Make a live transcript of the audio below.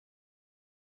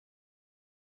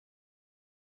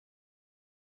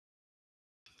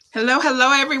Hello,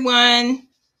 hello, everyone.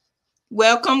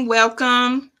 Welcome,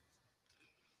 welcome.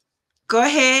 Go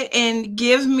ahead and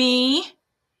give me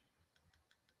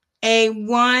a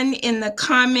 1 in the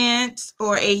comments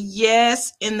or a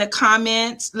yes in the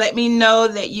comments. Let me know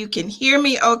that you can hear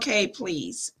me okay,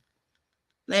 please.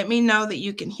 Let me know that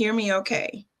you can hear me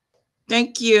okay.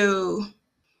 Thank you.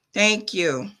 Thank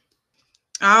you.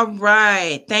 All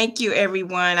right. Thank you,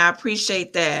 everyone. I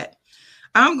appreciate that.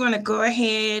 I'm going to go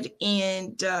ahead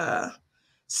and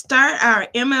start our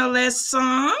MLS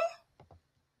song.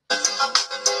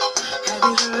 Have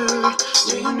you heard?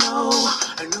 Do you know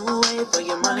a new way for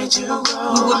your money to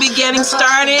grow? We will be getting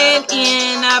started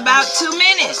in about 2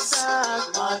 minutes.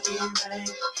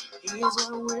 Here's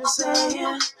what we're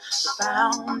saying, the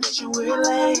foundation we're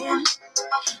laying.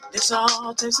 This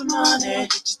all takes some money.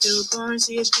 Digital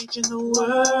currency is changing the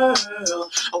world.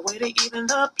 A way to even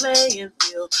the playing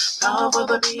field. Power for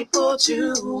the people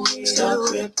to wield.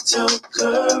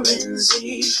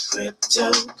 Cryptocurrency,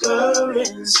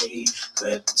 cryptocurrency,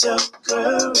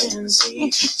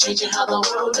 cryptocurrency. Changing how the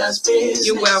world does business.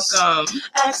 You're welcome.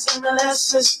 Ask MLS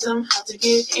system how to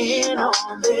get in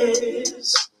on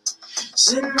this.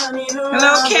 Send money around.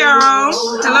 Hello, Carol.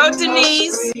 Hello,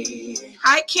 Denise.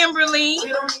 Hi, Kimberly.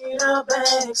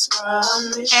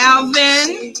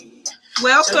 Alvin.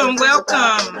 Welcome,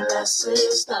 welcome.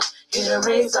 Here to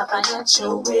raise our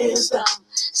financial wisdom.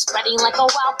 Spreading like a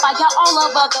wildfire all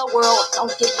over the world.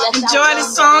 Don't get left out. Enjoy the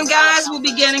song, guys. We'll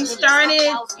be getting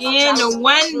started in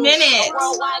 1 minute.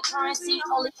 Worldwide currency,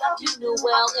 only up you knew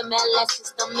well. MLS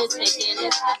system is making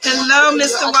it happen. Hello,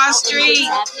 Mr. Wall Street.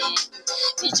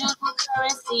 Digital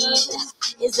currency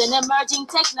is an emerging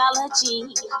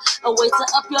technology, a way to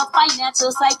up your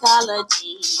financial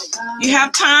psychology. You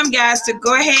have time, guys, to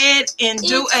go ahead and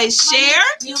do a share.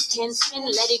 You can spend,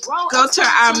 let it grow. Go to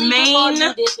our main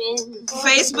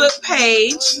Facebook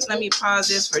page. Let me pause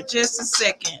this for just a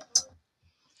second.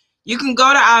 You can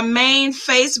go to our main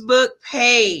Facebook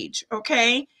page,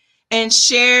 okay, and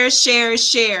share.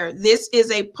 This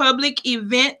is a public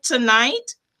event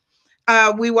tonight.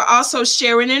 We were also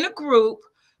sharing in a group,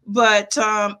 but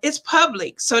it's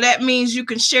public. So that means you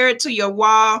can share it to your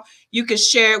wall. You can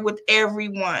share it with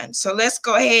everyone. So let's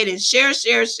go ahead and share.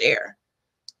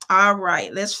 All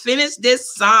right, let's finish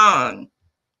this song.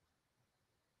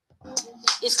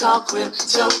 It's called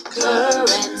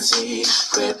cryptocurrency,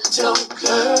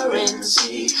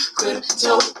 cryptocurrency,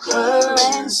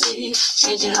 cryptocurrency.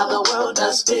 Changing how the world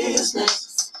does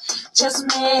business. Just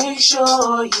make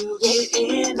sure you get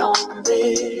in on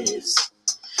this.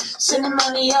 Sending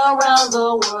money around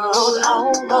the world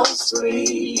almost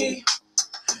free.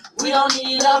 We don't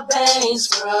need a bank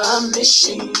for a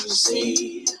mission, you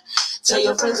see. Tell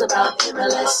your friends about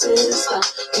MLS system.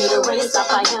 Here to raise our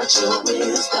financial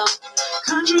wisdom.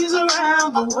 Countries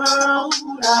around the world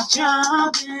are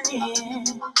jumping in,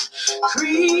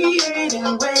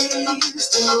 creating ways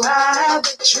to ride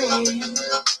the trend.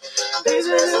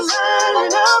 Businesses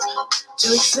lining up to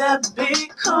accept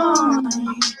Bitcoin.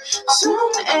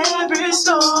 Soon every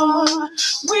store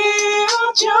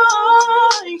will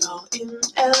join. Call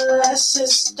MLS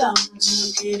system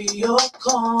to get your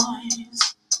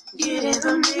coins. Get in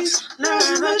the mix,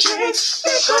 learn the tricks.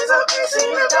 Bitcoins are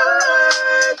facing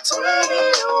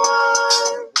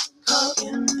 $1.21. Call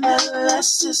MLS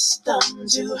system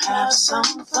to have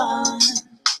some fun.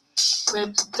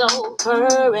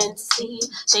 Cryptocurrency,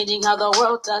 changing how the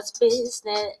world does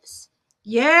business.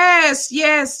 Yes.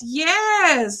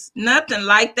 Nothing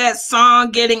like that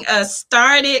song getting us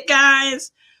started,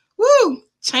 guys. Woo!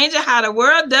 Changing how the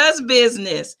world does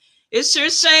business. It sure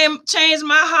changed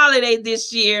my holiday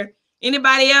this year.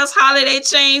 Anybody else holiday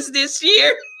changed this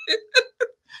year?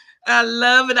 I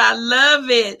love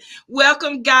it.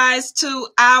 Welcome, guys, to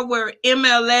our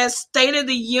MLS State of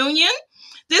the Union.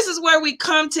 This is where we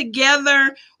come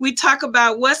together. We talk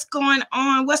about what's going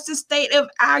on. What's the state of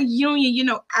our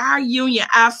union? Our union,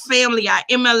 our family, our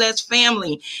MLS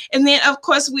family. And then, of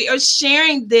course, we are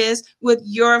sharing this with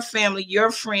your family,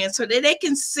 your friends, so that they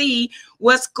can see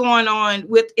what's going on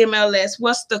with MLS.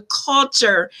 What's the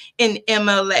culture in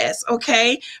MLS,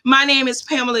 okay? My name is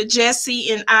Pamela Jesse,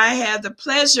 and I have the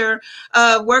pleasure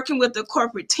of working with the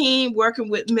corporate team, working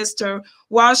with Mr.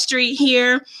 Wall Street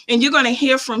here, and you're going to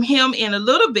hear from him in a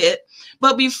little bit.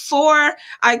 But before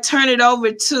I turn it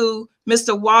over to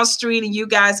Mr. Wall Street and you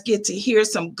guys get to hear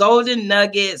some golden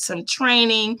nuggets, some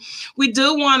training, we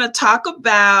do want to talk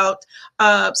about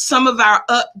some of our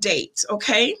updates,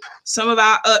 okay? Some of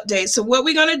our updates. So what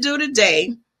we're going to do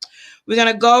today, we're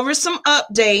going to go over some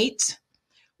updates.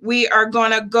 We are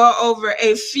going to go over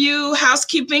a few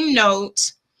housekeeping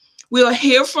notes. We'll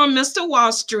hear from Mr.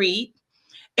 Wall Street.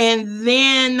 And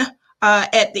then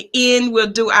at the end,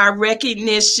 we'll do our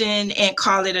recognition and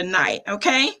call it a night.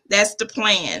 Okay, that's the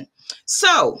plan.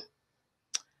 So,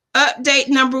 update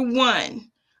number 1.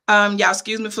 Y'all,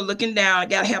 excuse me for looking down. I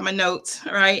gotta have my notes,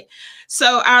 right?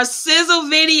 So our sizzle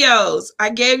videos, I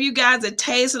gave you guys a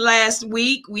taste last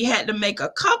week. We had to make a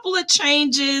couple of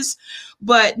changes,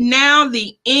 but now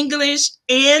the English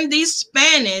and the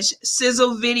Spanish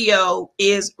sizzle video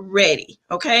is ready,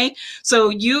 okay? So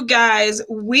you guys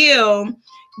will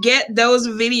get those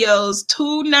videos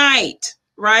tonight,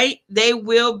 right? They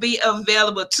will be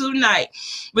available tonight.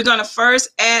 We're going to first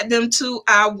add them to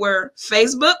our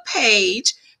Facebook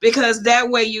page, because that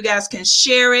way you guys can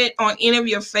share it on any of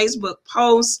your Facebook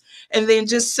posts, and then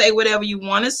just say whatever you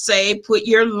want to say, put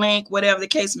your link, whatever the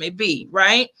case may be,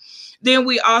 right? Then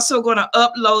we also going to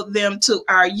upload them to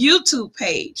our YouTube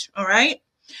page, all right?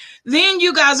 Then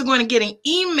you guys are going to get an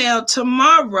email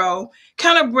tomorrow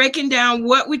kind of breaking down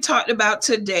what we talked about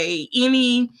today.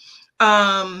 Any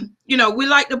we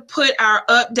like to put our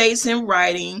updates in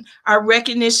writing, our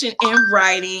recognition in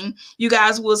writing. You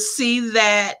guys will see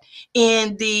that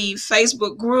in the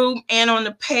Facebook group and on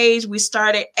the page. We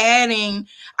started adding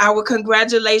our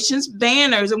congratulations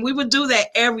banners, and we would do that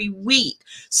every week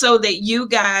so that you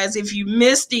guys, if you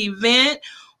missed the event,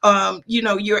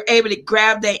 you're able to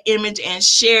grab that image and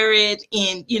share it,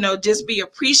 and, just be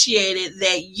appreciated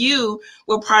that you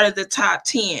were part of the top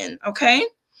 10. Okay.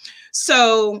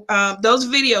 So those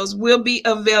videos will be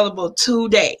available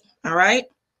today. All right.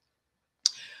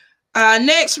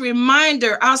 Next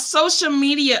reminder, our social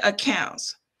media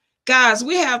accounts. Guys,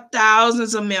 we have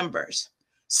thousands of members.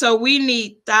 So we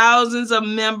need thousands of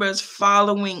members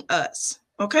following us.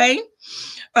 Okay.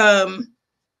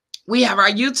 We have our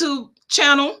YouTube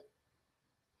channel.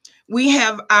 We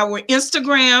have our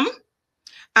Instagram,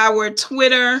 our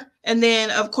Twitter, and then,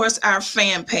 of course, our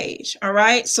fan page. All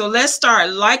right. So let's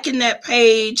start liking that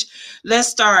page. Let's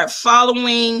start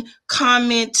following,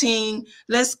 commenting.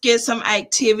 Let's get some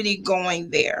activity going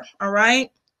there. All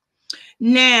right.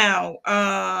 Now,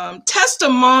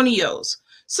 testimonials.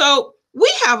 So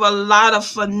we have a lot of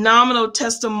phenomenal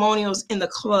testimonials in the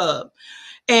club.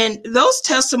 And those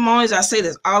testimonies, I say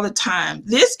this all the time.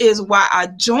 This is why I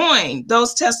joined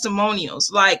those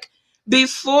testimonials. Like,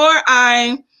 before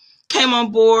I came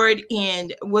on board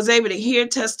and was able to hear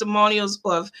testimonials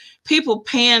of people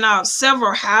paying off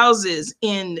several houses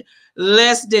in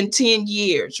less than 10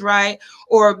 years, right?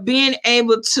 Or being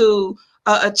able to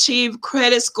achieve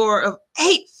credit score of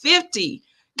 850.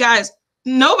 Guys,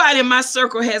 nobody in my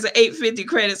circle has an 850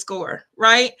 credit score,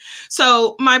 right?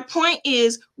 So my point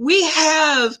is, we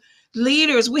have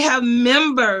leaders, we have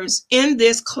members in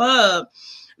this club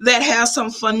that have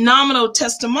some phenomenal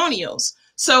testimonials.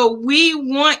 So we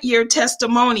want your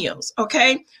testimonials,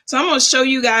 okay? So I'm going to show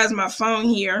you guys my phone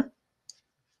here.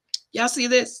 Y'all see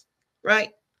this?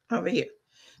 Right over here.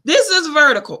 This is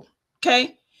vertical,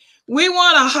 okay? We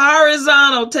want a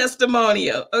horizontal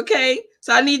testimonial, okay?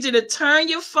 So I need you to turn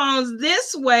your phones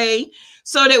this way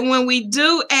so that when we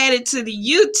do add it to the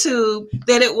YouTube,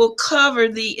 that it will cover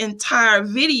the entire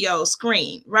video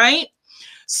screen, right?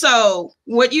 So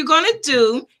what you're going to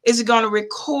do is you're going to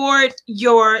record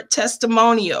your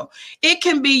testimonial. It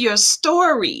can be your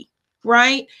story,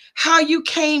 right? How you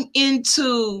came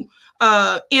into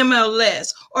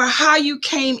MLS, or how you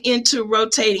came into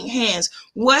rotating hands.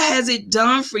 What has it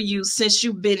done for you since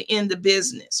you've been in the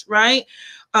business, right?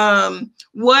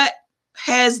 What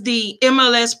has the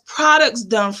MLS products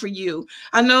done for you?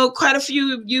 I know quite a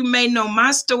few of you may know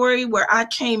my story where I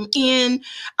came in.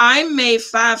 I made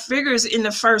 5 figures in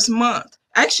the first month.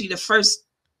 Actually, the first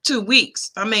 2 weeks,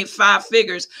 I made 5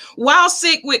 figures while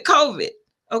sick with COVID.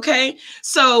 Okay.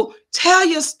 So tell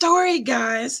your story,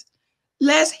 guys.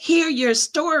 Let's hear your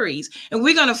stories. And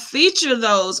we're going to feature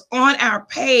those on our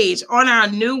page, on our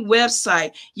new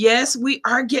website. Yes, we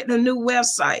are getting a new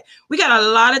website. We got a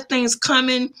lot of things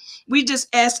coming. We just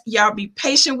ask y'all be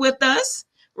patient with us,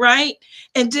 right?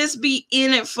 And just be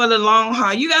in it for the long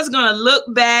haul. You guys are going to look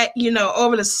back,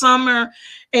 over the summer,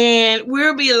 and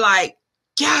we'll be like,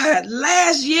 God,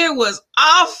 last year was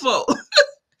awful.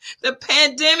 The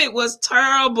pandemic was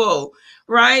terrible,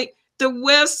 right? The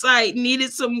website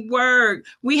needed some work.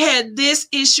 We had this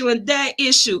issue and that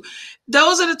issue.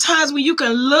 Those are the times when you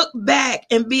can look back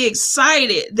and be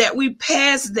excited that we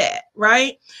passed that,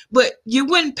 right? But you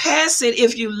wouldn't pass it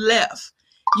if you left.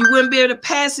 You wouldn't be able to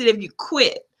pass it if you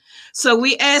quit. So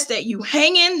we ask that you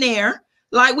hang in there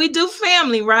like we do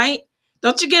family, right?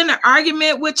 Don't you get in an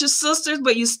argument with your sisters,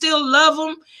 but you still love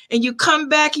them, and you come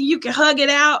back and you can hug it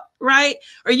out, right?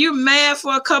 Or you're mad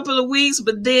for a couple of weeks,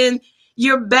 but then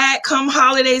you're back come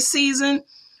holiday season.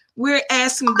 We're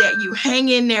asking that you hang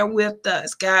in there with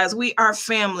us, guys. We are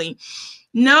family.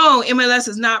 No, MLS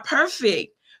is not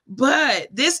perfect, but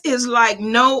this is like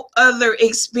no other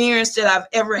experience that I've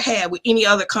ever had with any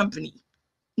other company.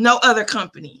 No other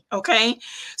company. Okay.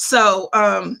 So,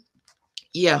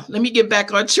 yeah, let me get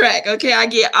back on track. Okay. I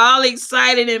get all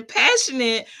excited and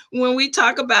passionate when we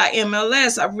talk about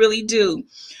MLS. I really do.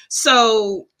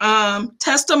 So,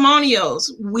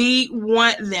 testimonials, we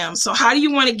want them. So, how do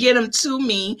you want to get them to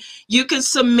me? You can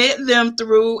submit them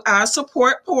through our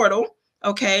support portal.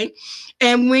 Okay.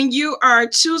 And when you are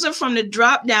choosing from the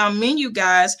drop down menu,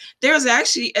 guys, there's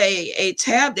actually a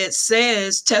tab that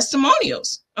says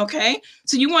testimonials. Okay.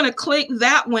 So, you want to click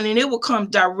that one and it will come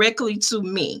directly to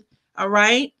me. All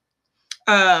right.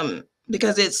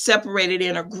 Because it's separated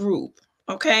in a group.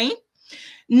 Okay.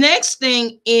 Next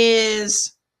thing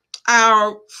is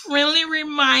our friendly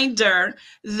reminder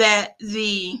that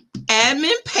the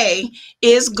admin pay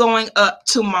is going up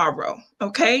tomorrow.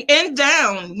 Okay. And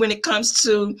down when it comes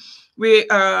to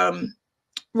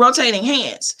rotating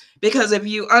hands. Because if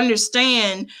you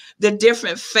understand the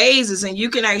different phases, and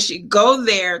you can actually go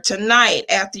there tonight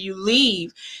after you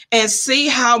leave and see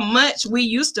how much we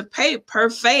used to pay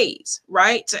per phase,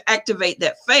 right? To activate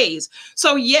that phase.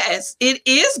 So yes, it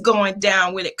is going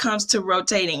down when it comes to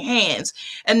rotating hands.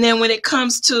 And then when it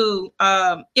comes to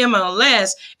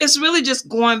MLS, it's really just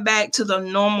going back to the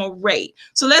normal rate.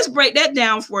 So let's break that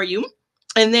down for you.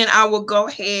 And then I will go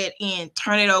ahead and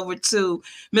turn it over to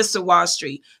Mr. Wall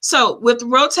Street. So with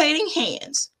rotating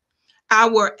hands,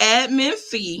 our admin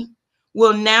fee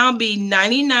will now be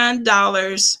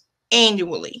 $99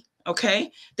 annually. Okay.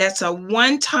 That's a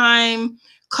one-time,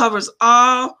 covers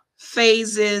all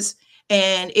phases,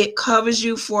 and it covers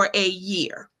you for a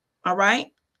year. All right.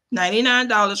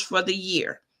 $99 for the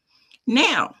year.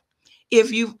 Now, if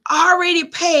you've already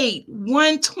paid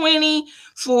 $120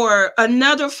 for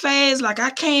another phase, like I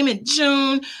came in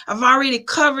June, I've already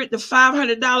covered the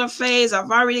 $500 phase.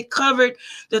 I've already covered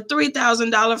the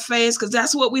 $3,000 phase because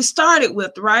that's what we started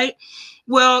with, right?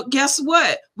 Well, guess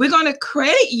what? We're going to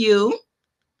credit you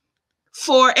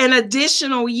for an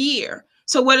additional year.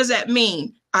 So what does that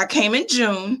mean? I came in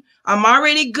June. I'm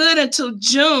already good until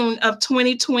June of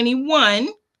 2021.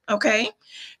 Okay.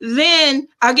 Then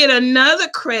I get another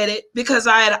credit because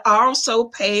I had also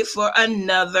paid for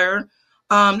another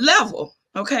level.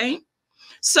 Okay.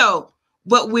 So,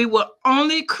 but we will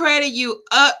only credit you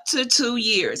up to 2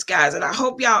 years, guys. And I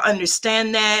hope y'all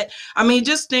understand that. I mean,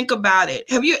 just think about it.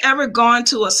 Have you ever gone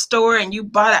to a store and you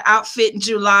bought an outfit in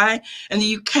July and then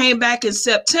you came back in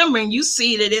September and you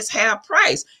see that it's half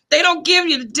price? They don't give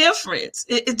you the difference.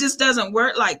 It just doesn't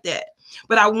work like that.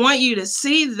 But I want you to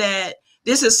see that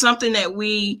this is something that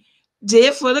we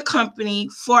did for the company,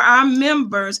 for our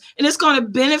members, and it's going to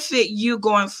benefit you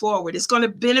going forward. It's going to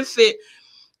benefit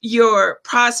your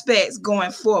prospects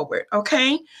going forward.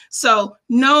 Okay. So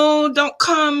no, don't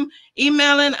come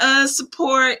emailing us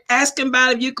support, asking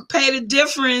about if you could pay the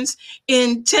difference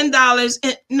in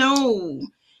 $10. No,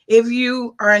 if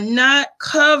you are not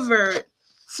covered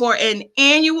for an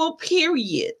annual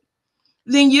period,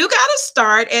 then you got to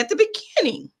start at the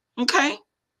beginning. Okay.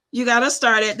 You got to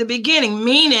start at the beginning,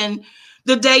 meaning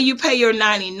the day you pay your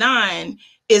 $99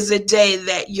 is the day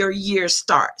that your year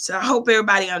starts. And I hope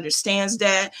everybody understands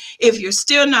that. If you're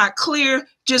still not clear,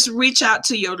 just reach out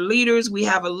to your leaders. We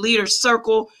have a leader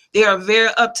circle. They are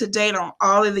very up to date on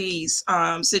all of these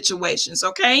situations.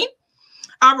 Okay.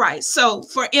 All right. So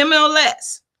for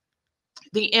MLS,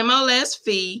 the MLS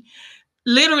fee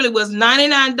literally was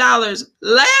 $99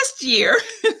 last year.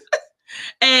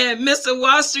 And Mr.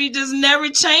 Wall Street just never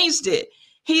changed it.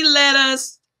 He let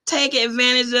us take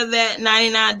advantage of that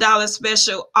 $99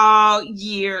 special all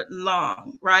year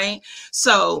long, right?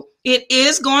 So it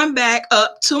is going back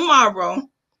up tomorrow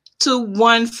to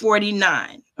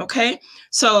 $149. Okay.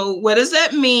 So what does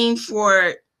that mean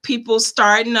for people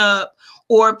starting up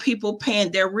or people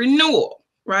paying their renewal,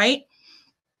 right?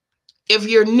 If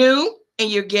you're new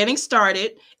and you're getting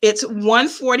started, it's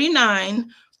 $149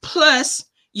 plus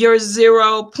your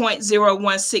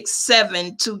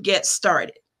 0.0167 to get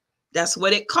started. That's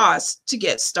what it costs to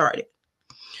get started.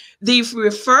 The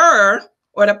referrer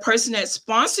or the person that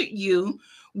sponsored you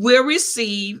will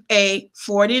receive a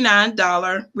 $49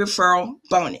 referral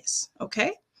bonus.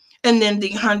 Okay. And then the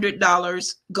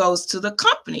 $100 goes to the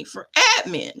company for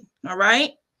admin. All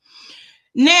right.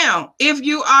 Now, if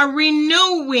you are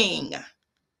renewing,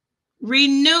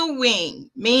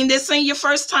 meaning this ain't your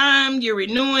first time, you're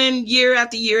renewing year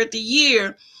after year after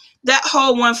year, that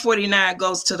whole $149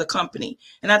 goes to the company.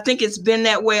 And I think it's been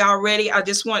that way already. I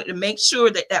just wanted to make sure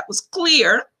that that was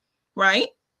clear, right?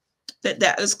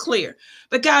 That is clear.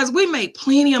 But guys, we make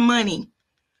plenty of money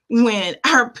when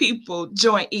our people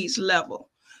join each level.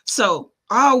 So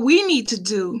all we need to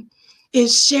do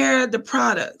is share the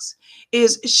products,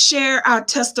 is share our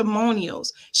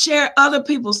testimonials, share other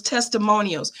people's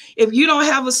testimonials. If you don't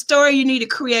have a story, you need to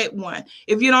create one.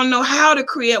 If you don't know how to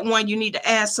create one, you need to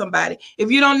ask somebody. If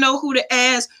you don't know who to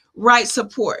ask, write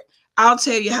support. I'll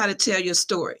tell you how to tell your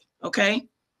story, okay?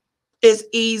 It's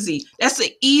easy. That's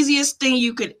the easiest thing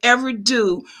you could ever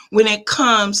do when it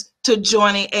comes to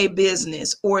joining a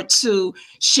business or to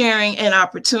sharing an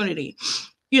opportunity.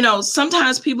 You know,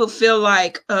 sometimes people feel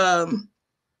like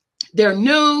they're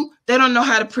new, they don't know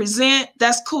how to present.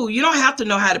 That's cool. You don't have to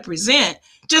know how to present,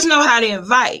 just know how to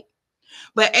invite.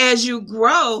 But as you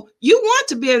grow, you want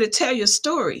to be able to tell your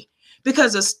story,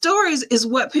 because the stories is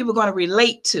what people are going to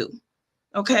relate to.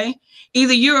 Okay?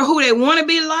 Either you're who they want to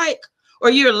be like, or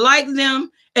you're like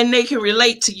them and they can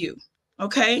relate to you.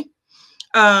 Okay?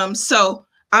 So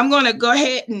I'm going to go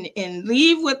ahead and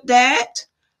leave with that.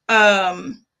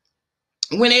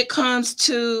 When it comes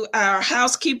to our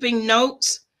housekeeping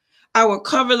notes, I will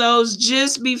cover those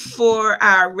just before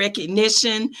our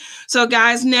recognition. So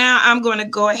guys, now I'm going to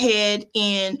go ahead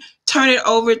and turn it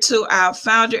over to our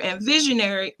founder and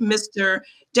visionary, Mr.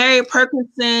 Derek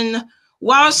Perkinson,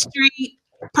 Wall Street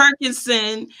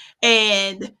Perkinson.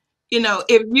 And, you know,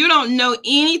 if you don't know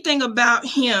anything about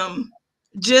him,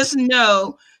 just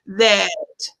know that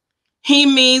he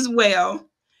means well,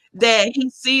 that he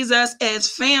sees us as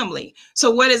family.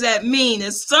 So what does that mean?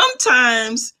 Is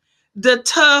sometimes the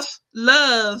tough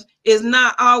love is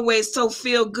not always so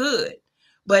feel good,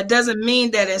 but it doesn't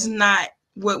mean that it's not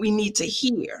what we need to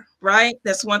hear, right?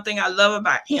 That's one thing I love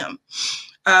about him.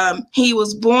 He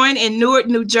was born in Newark,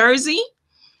 New Jersey.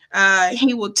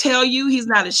 He will tell you he's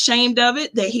not ashamed of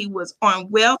it, that he was on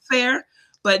welfare,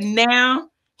 but now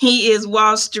he is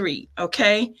Wall Street,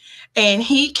 okay? And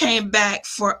he came back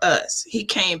for us. He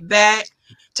came back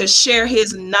to share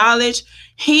his knowledge.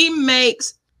 He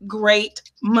makes great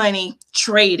money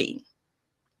trading.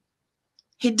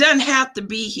 He doesn't have to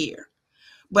be here,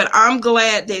 but I'm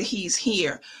glad that he's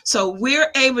here. So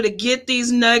we're able to get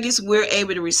these nuggets. We're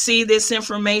able to receive this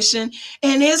information.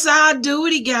 And it's our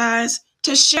duty, guys,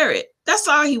 to share it. That's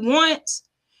all he wants.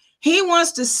 He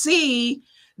wants to see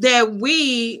that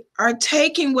we are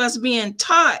taking what's being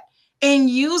taught and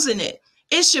using it.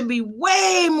 It should be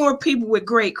way more people with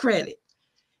great credit.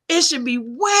 It should be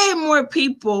way more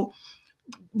people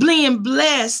being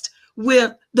blessed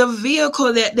with the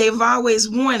vehicle that they've always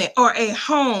wanted, or a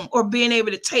home, or being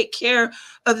able to take care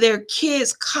of their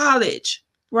kids' college,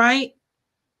 right?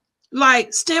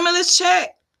 Like stimulus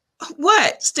check.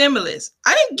 What stimulus?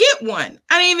 I didn't get one.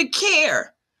 I didn't even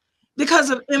care because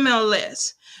of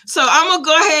MLS. So I'm going to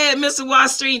go ahead, Mr. Wall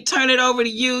Street, turn it over to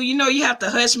you. You know, you have to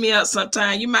hush me up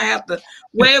sometime. You might have to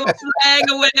wave a flag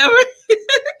or whatever.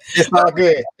 It's all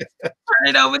good. Turn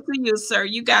it over to you, sir.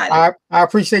 You got it. I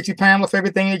appreciate you, Pamela, for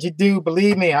everything that you do.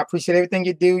 Believe me, I appreciate everything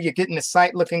you do. You're getting the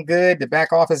site looking good. The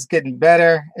back office is getting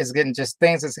better. It's getting just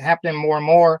things that's happening more and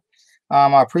more.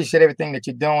 I appreciate everything that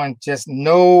you're doing. Just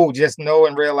know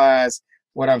and realize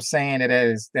what I'm saying.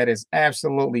 That is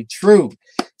absolutely true.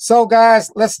 So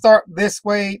guys, let's start this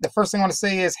way. The first thing I want to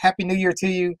say is Happy New Year to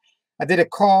you. I did a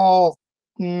call,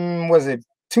 was it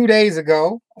 2 days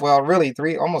ago? Well, really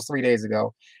almost 3 days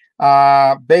ago.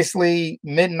 Basically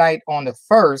midnight on the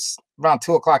 1st, around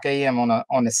 2:00 a.m.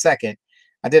 on the 2nd.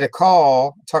 I did a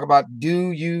call, talk about,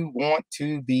 do you want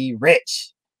to be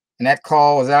rich? And that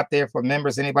call was out there for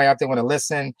members. Anybody out there want to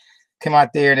listen, come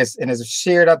out there, and it's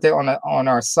shared out there on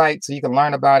our site so you can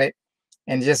learn about it.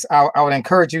 And just I would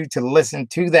encourage you to listen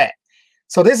to that.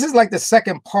 So this is like the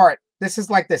second part. This is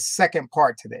like the second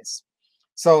part to this.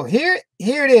 So here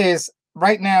it is.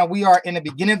 Right now we are in the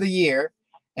beginning of the year,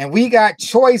 and we got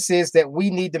choices that we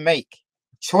need to make.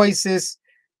 Choices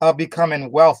of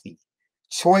becoming wealthy.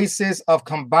 Choices of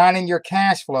combining your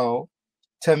cash flow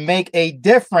to make a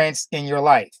difference in your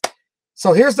life.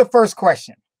 So here's the first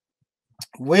question.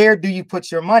 Where do you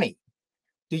put your money?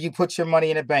 Do you put your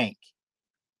money in a bank?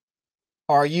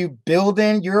 Are you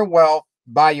building your wealth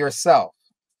by yourself?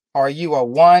 Are you a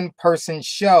one-person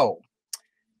show?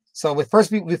 So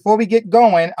before we get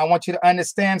going, I want you to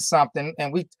understand something.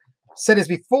 And we said this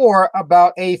before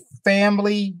about a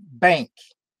family bank.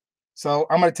 So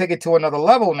I'm going to take it to another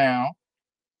level now.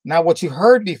 Not what you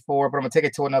heard before, but I'm going to take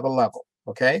it to another level.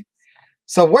 Okay.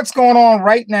 So what's going on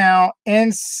right now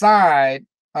inside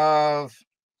of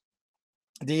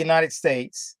the United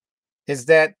States is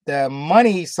that the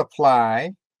money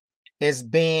supply is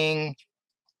being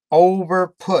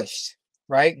over pushed,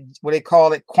 right? What they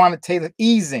call it, quantitative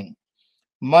easing.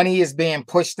 Money is being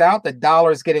pushed out. The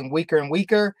dollar is getting weaker and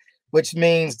weaker, which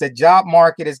means the job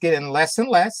market is getting less and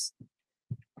less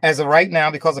as of right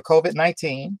now because of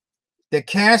COVID-19. The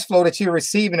cash flow that you're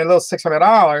receiving, a little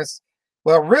 $600,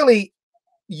 well, really,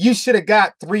 you should have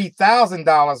got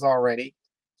 $3,000 already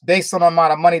based on the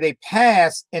amount of money they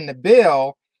passed in the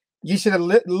bill. You should have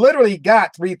literally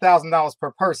got $3,000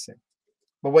 per person.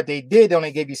 But what they did, they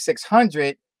only gave you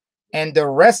 $600, and the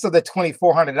rest of the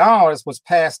 $2,400 was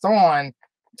passed on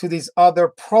to these other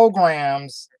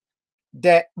programs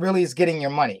that really is getting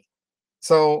your money.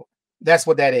 So that's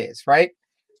what that is, right?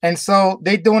 And so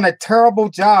they're doing a terrible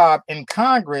job in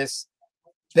Congress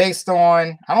based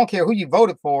on, I don't care who you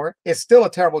voted for, it's still a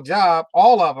terrible job,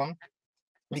 all of them,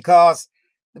 because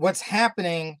what's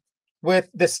happening with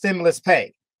the stimulus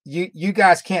pay, you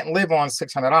guys can't live on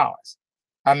 $600.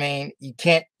 I mean, you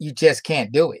just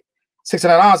can't do it.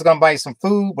 $600 is going to buy you some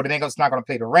food, but it's not going to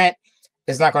pay the rent.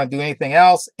 It's not going to do anything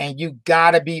else. And you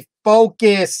got to be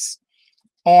focused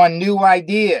on new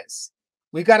ideas.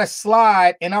 We got a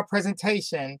slide in our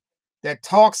presentation that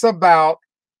talks about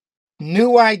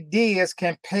new ideas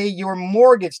can pay your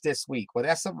mortgage this week. Well,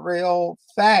 that's a real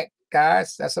fact,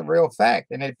 guys. That's a real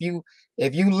fact. And if you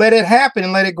let it happen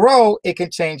and let it grow, it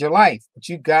can change your life. But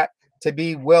you got to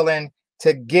be willing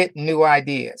to get new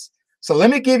ideas. So let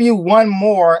me give you one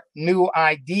more new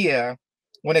idea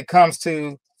when it comes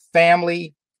to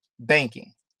family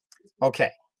banking.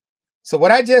 Okay. So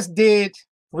what I just did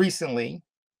recently,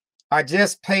 I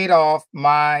just paid off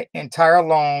my entire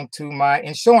loan to my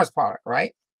insurance product,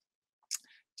 right?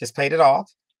 Just paid it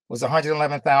off. It was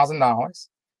 $111,000.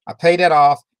 I paid that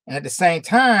off. And at the same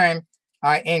time,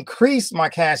 I increased my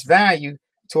cash value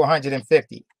to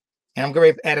 $150,000. And I'm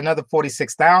going to add another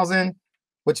 $46,000,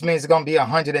 which means it's going to be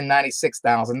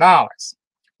 $196,000.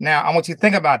 Now, I want you to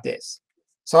think about this.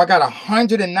 So I got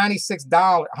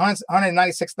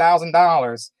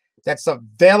 $196,000 that's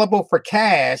available for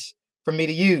cash for me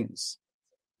to use.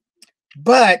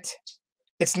 But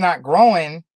it's not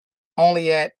growing,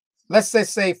 only at, let's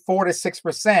say 4 to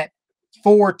 6%,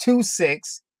 4 to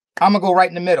 6. I'm going to go right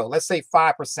in the middle. Let's say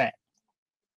 5%.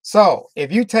 So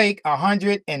if you take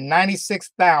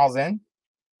 196,000,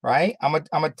 right? I'm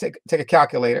gonna take a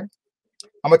calculator.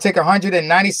 I'm gonna take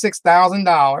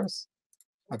 $196,000,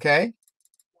 okay?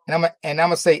 And I'm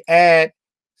gonna say add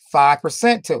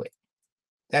 5% to it.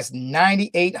 That's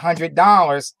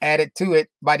 $9,800 added to it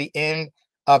by the end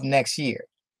of next year.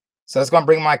 So it's gonna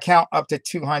bring my account up to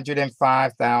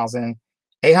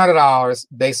 $205,800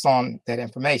 based on that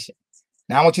information.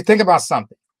 Now I want you to think about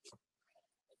something.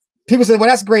 People say, well,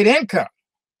 that's great income.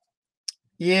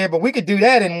 Yeah, but we could do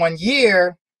that in 1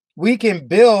 year. We can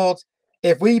build,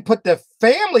 if we put the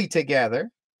family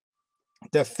together, I'm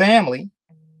going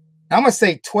to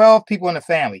say 12 people in the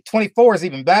family. 24 is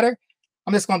even better.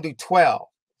 I'm just going to do 12.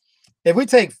 If we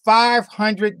take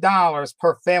 $500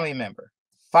 per family member,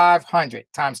 500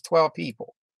 times 12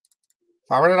 people,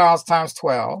 $500 times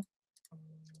 12,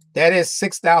 that is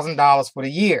 $6,000 for the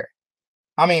year.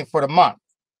 I mean, for the month.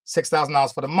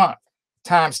 $6,000 for the month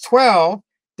times 12,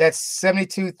 that's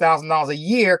 $72,000 a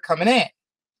year coming in.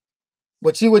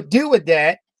 What you would do with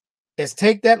that is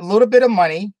take that little bit of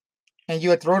money and you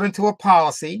would throw it into a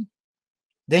policy.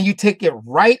 Then you take it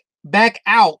right back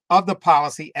out of the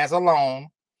policy as a loan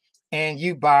and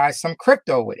you buy some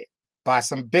crypto with it. Buy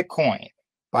some Bitcoin,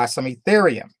 buy some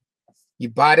Ethereum. You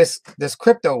buy this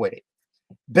crypto with it.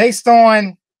 Based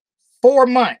on 4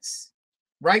 months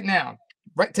right now,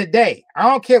 right today, I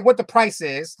don't care what the price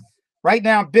is. Right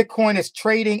now, Bitcoin is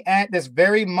trading at this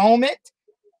very moment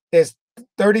is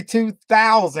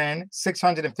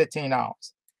 $32,615.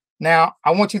 Now,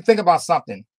 I want you to think about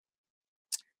something.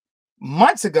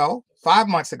 Months ago, 5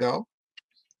 months ago,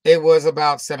 it was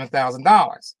about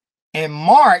 $7,000. In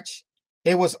March,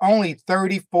 it was only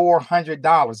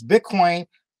 $3,400. Bitcoin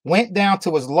went down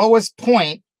to its lowest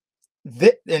point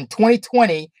in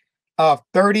 2020 of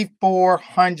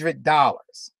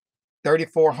 $3,400.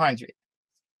 $3,400.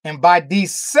 And by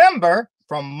December,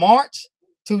 from March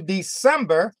to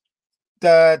December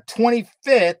the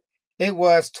 25th, it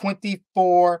was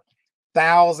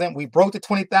 24,000. We broke the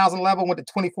 20,000 level, went to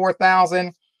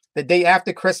 24,000. The day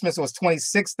after Christmas was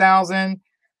 26,000,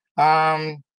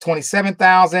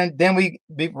 27,000. Then we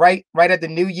right at the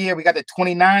new year, we got to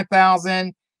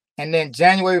 29,000. And then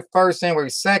January 1st, January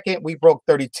 2nd, we broke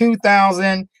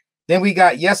 32,000. Then we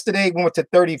got yesterday, we went to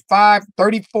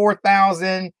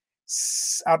 34,000,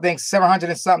 I think $700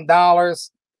 and something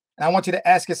dollars. And I want you to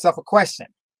ask yourself a question.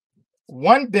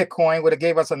 One Bitcoin would have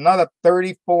gave us another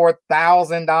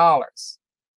 $34,000.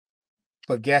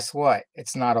 But guess what?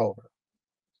 It's not over.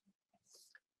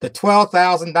 the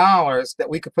 $12,000 that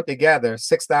we could put together,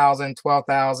 $6,000,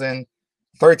 $12,000,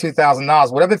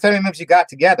 $32,000, whatever family members you got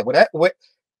together, what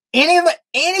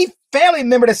any family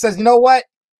member that says, you know what,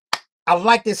 I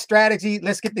like this strategy.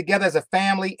 Let's get together as a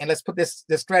family and let's put this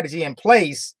strategy in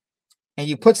place. And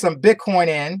you put some Bitcoin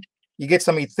in, you get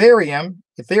some Ethereum.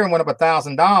 Ethereum went up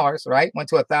 $1,000, right? Went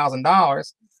to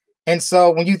 $1,000. And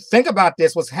so when you think about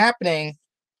this, what's happening,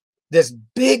 this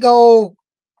big old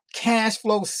cash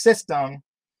flow system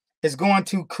is going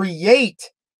to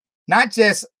create not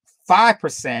just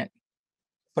 5%,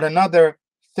 but another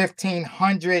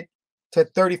 1,500 to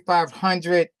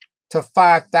 3,500 to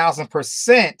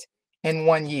 5,000% in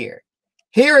 1 year.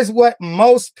 Here is what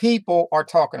most people are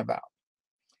talking about.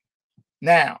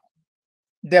 Now,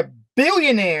 the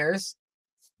billionaires,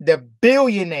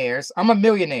 I'm a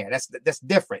millionaire. That's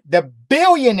different. The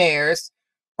billionaires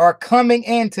are coming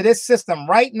into this system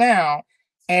right now,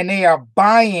 and they are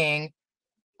buying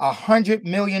 $100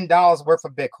 million worth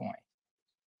of Bitcoin.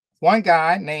 One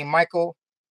guy named Michael,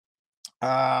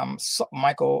 I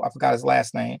forgot his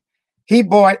last name. He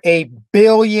bought $1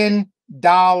 billion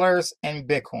in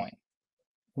Bitcoin.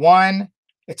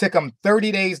 It took him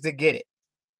 30 days to get it.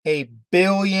 $1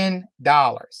 billion.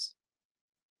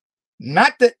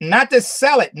 Not to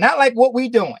sell it, not like what we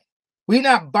doing. He's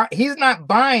not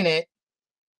buying it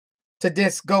to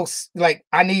just go like,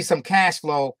 I need some cash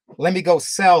flow, let me go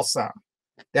sell some.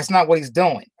 That's not what he's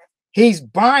doing. He's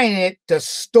buying it to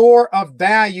store of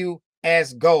value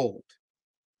as gold.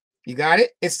 You got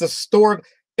it? It's the store.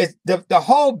 It's the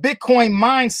whole Bitcoin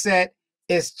mindset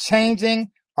is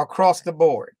changing across the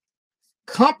board.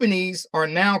 Companies are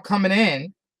now coming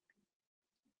in,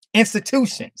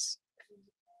 institutions,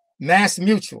 Mass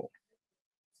Mutual,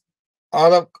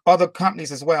 other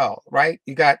companies as well, right?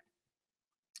 You got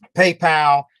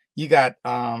PayPal, you got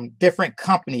different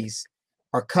companies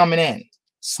are coming in.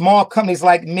 Small companies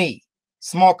like me,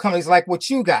 small companies like what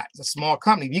you got. It's a small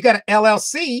company. If you got an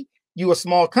LLC, you a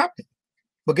small company.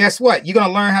 But guess what? You're going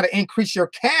to learn how to increase your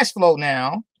cash flow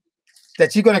now,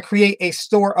 that you're going to create a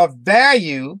store of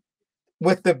value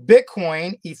with the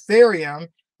Bitcoin, Ethereum,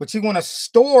 but you want to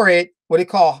store it, we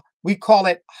call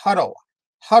it HODL.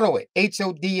 HODL it,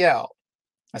 HODL.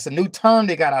 That's a new term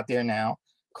they got out there now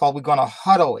called we're going to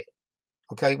HODL it.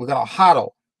 Okay, we're going to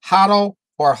HODL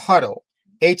or HODL,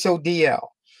 HODL.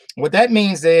 What that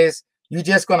means is you're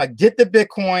just going to get the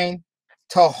Bitcoin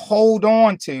to hold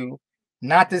on to,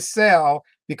 not to sell,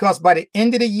 because by the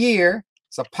end of the year,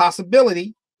 it's a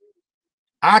possibility.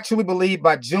 I truly believe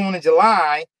by June and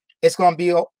July, it's going to be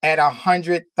at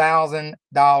 $100,000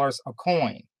 a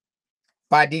coin.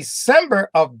 By December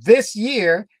of this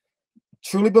year,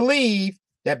 truly believe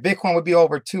that Bitcoin would be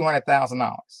over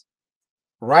 $200,000.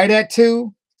 Right at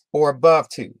 2 or above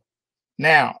 2.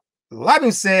 Now, a lot of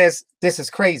people says this is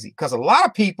crazy because a lot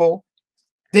of people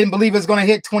didn't believe it was going to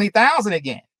hit 20,000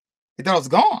 again. They thought it was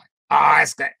gone.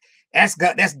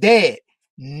 That's dead.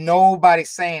 Nobody's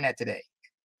saying that today.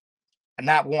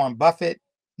 Not Warren Buffett,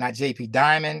 not JP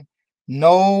Diamond.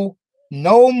 No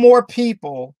more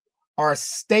people are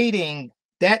stating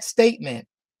that statement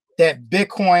that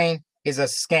Bitcoin is a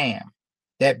scam,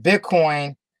 that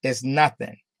Bitcoin is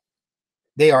nothing.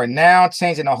 They are now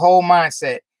changing the whole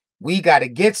mindset. We got to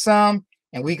get some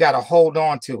and we got to hold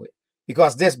on to it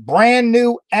because this brand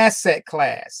new asset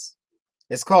class,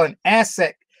 it's called an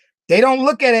asset. They don't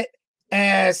look at it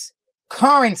as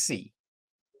currency.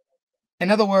 In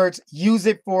other words, use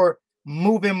it for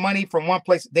moving money from one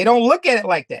place. They don't look at it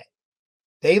like that.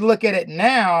 They look at it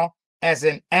now as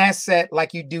an asset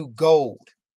like you do gold.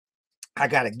 I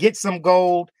got to get some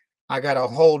gold. I got to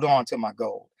hold on to my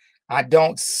gold. I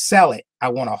don't sell it. I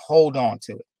want to hold on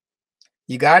to it.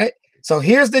 You got it? So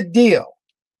here's the deal.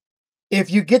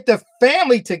 If you get the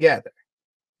family together,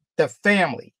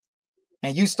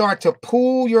 and you start to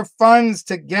pool your funds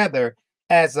together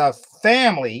as a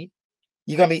family,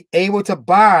 you're going to be able to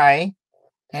buy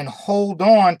and hold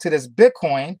on to this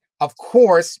Bitcoin. Of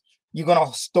course, you're going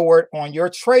to store it on your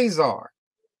Trezor,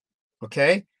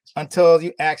 okay, until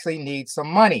you actually need some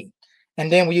money.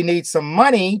 And then when you need some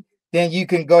money, then you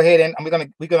can go ahead and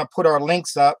we're gonna put our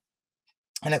links up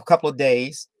in a couple of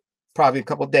days, probably a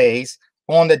couple of days,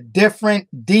 on the different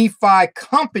DeFi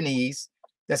companies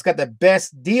that's got the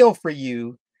best deal for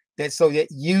you, that so that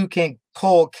you can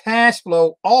pull cash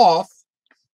flow off,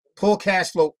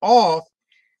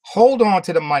 hold on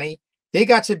to the money. They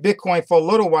got your Bitcoin for a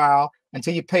little while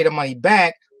until you pay the money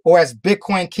back, or as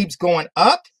Bitcoin keeps going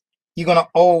up, you're gonna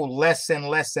owe less and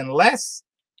less and less.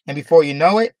 And before you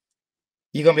know it,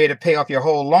 you're going to be able to pay off your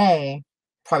whole loan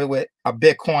probably with a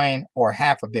Bitcoin or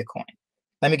half a Bitcoin.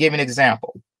 Let me give you an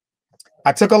example.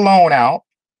 I took a loan out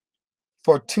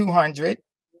for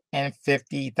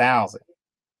 250,000.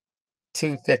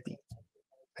 250.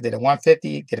 I did a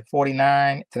 150, did a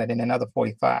 49, then I did another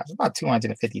 45. It's about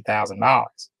 $250,000.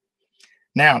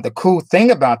 Now, the cool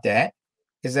thing about that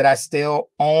is that I still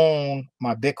own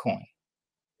my Bitcoin.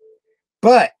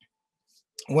 But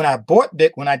when I bought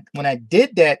Bitcoin, when I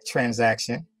did that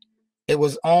transaction,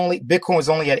 Bitcoin was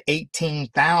only at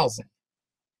 18,000.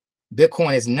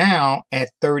 Bitcoin is now at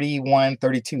 $31,000,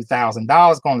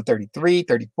 $32,000, going to 33,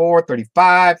 34,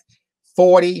 35,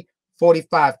 40,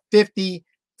 45, 50,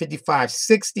 55,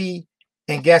 60.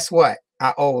 And guess what?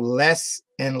 I owe less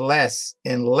and less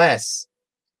and less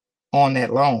on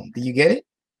that loan. Do you get it?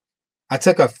 I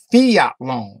took a fiat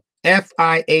loan,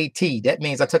 FIAT. That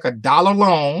means I took a dollar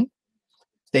loan.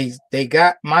 They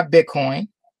got my Bitcoin.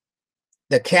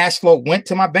 The cash flow went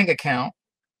to my bank account.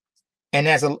 And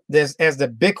as the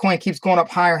Bitcoin keeps going up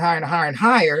higher, higher, and higher, and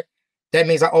higher, that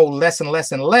means I owe less and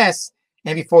less and less.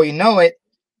 And before you know it,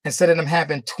 instead of them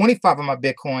having 25 of my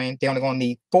Bitcoin, they're only going to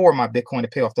need 4 of my Bitcoin to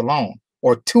pay off the loan,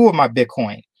 or 2 of my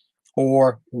Bitcoin,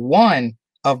 or 1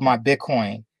 of my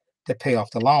Bitcoin to pay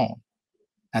off the loan.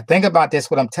 Now think about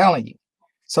this, what I'm telling you.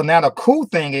 So now the cool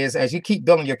thing is, as you keep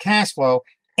building your cash flow,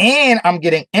 and I'm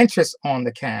getting interest on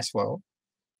the cash flow,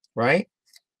 right?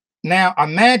 Now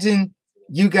imagine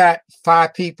you got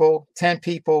 5 people, 10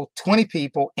 people, 20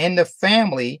 people in the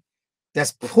family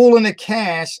that's pulling the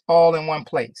cash all in one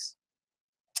place.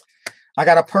 I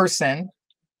got a person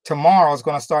tomorrow is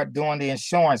going to start doing the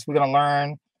insurance. We're going to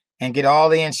learn and get all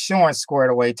the insurance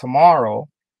squared away tomorrow.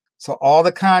 So all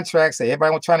the contracts that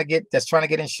everybody that's trying to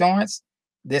get insurance,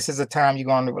 this is the time you're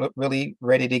going to really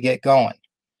ready to get going.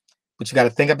 But you got to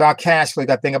think about cash flow. You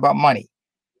got to think about money.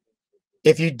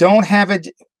 If you don't have a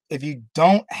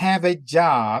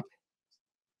job,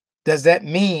 does that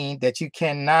mean that you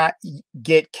cannot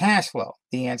get cash flow?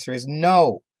 The answer is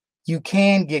no. You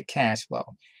can get cash flow.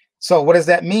 So what does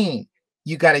that mean?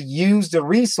 You got to use the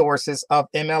resources of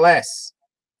MLS.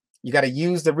 You got to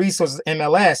use the resources of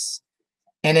MLS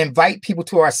and invite people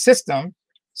to our system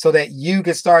so that you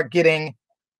can start getting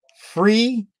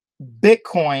free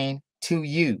Bitcoin to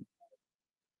you.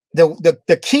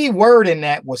 The key word in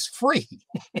that was free.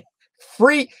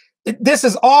 Free. This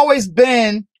has always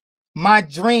been my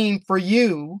dream for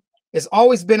you. It's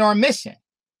always been our mission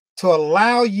to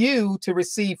allow you to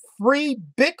receive free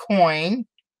Bitcoin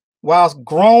whilst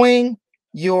growing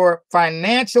your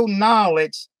financial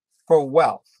knowledge for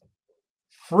wealth.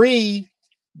 Free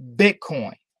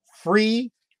Bitcoin.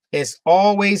 Free is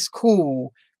always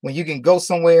cool when you can go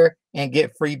somewhere and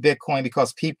get free Bitcoin,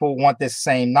 because people want this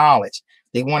same knowledge.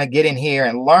 They want to get in here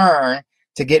and learn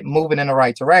to get moving in the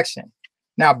right direction.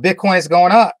 Now, Bitcoin is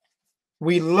going up.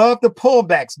 We love the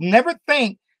pullbacks. Never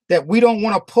think that we don't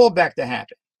want a pullback to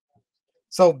happen.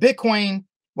 So Bitcoin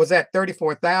was at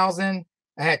 34,000.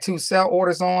 I had 2 sell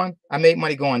orders on. I made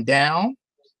money going down.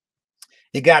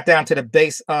 It got down to the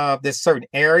base of this certain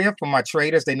area for my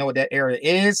traders. They know what that area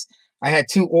is. I had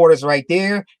 2 orders right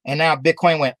there. And now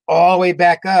Bitcoin went all the way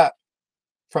back up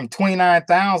from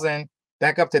 29,000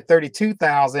 back up to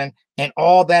 32,000. And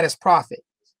all that is profit.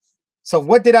 So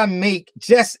what did I make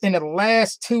just in the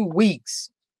last 2 weeks?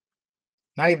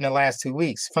 Not even the last 2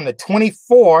 weeks. From the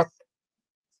 24th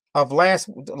of last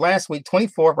week,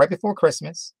 24th, right before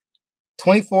Christmas,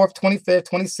 24th, 25th,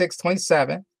 26th,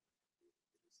 27th,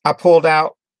 I pulled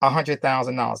out $100,000,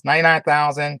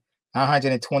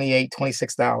 $99,928,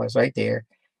 $26 right there.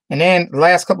 And then the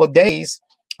last couple of days,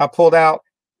 I pulled out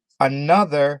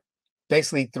another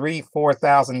basically 3 or 4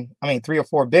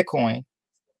 Bitcoin.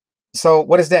 So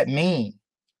what does that mean?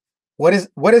 What is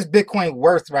Bitcoin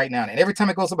worth right now? And every time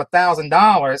it goes up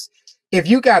 $1,000, if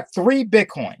you got 3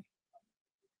 Bitcoin,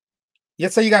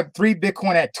 let's say you got 3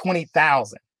 Bitcoin at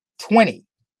 20,000,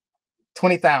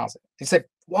 20,000. You said,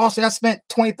 well, should I spent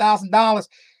 $20,000,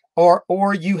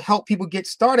 or you help people get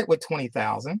started with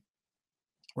 20,000,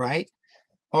 right?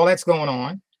 All that's going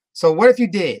on. So what if you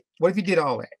did? What if you did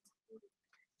all that?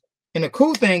 And the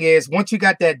cool thing is, once you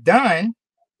got that done,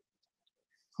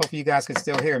 hopefully you guys can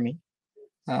still hear me.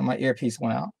 My earpiece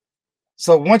went out.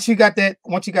 So once you got that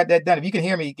done, if you can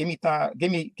hear me, give me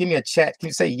a chat. Can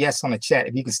you say yes on the chat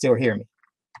if you can still hear me?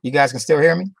 You guys can still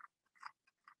hear me?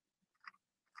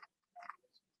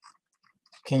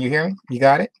 Can you hear me? You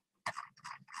got it?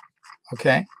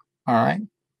 Okay. All right.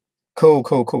 Cool.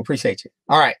 Appreciate you.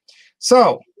 All right.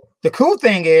 So the cool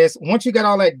thing is, once you got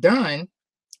all that done,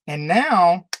 and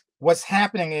now what's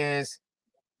happening is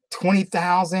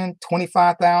 20,000,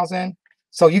 25,000.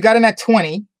 So you got in at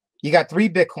 20, you got 3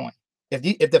 Bitcoin.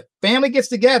 If the family gets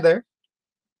together,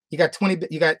 you got 20,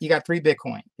 you got 3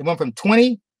 Bitcoin. It went from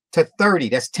 20 to 30.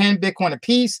 That's 10 Bitcoin a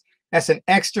piece. That's an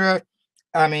extra,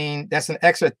 that's an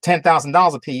extra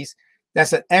 $10,000 a piece.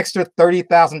 That's an extra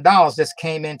 $30,000 just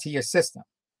came into your system,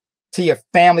 to your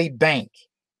family bank.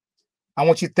 I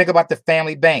want you to think about the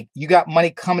family bank. You got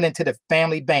money coming into the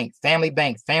family bank, family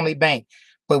bank, family bank.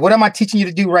 But what am I teaching you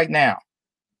to do right now?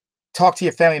 Talk to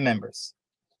your family members.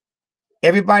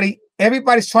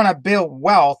 Everybody's trying to build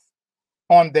wealth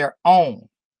on their own.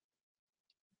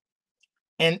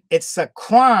 And it's a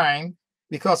crime,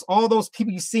 because all those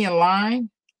people you see in line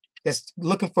that's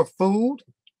looking for food,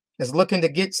 that's looking to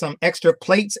get some extra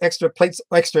plates,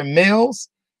 extra meals,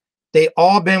 they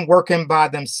all been working by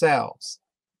themselves.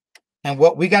 And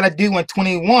what we got to do in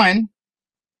 21,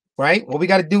 right? What we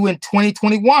got to do in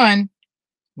 2021,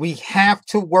 we have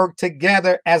to work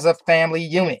together as a family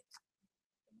unit.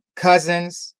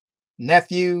 Cousins,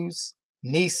 nephews,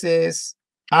 nieces,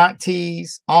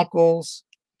 aunties, uncles,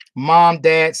 mom,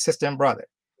 dad, sister, and brother.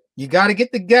 You got to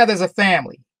get together as a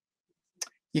family.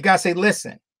 You got to say,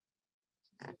 listen,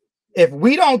 if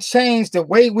we don't change the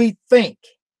way we think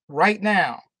right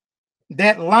now,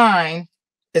 that line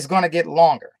is going to get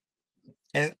longer.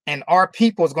 And our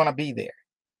people is going to be there.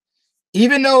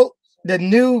 Even though the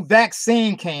new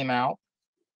vaccine came out,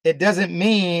 it doesn't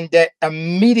mean that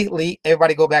immediately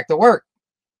everybody go back to work.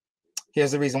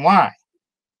 Here's the reason why.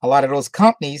 A lot of those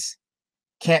companies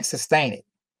can't sustain it.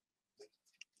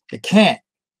 They can't.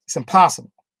 It's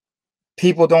impossible.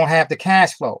 People don't have the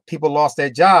cash flow. People lost their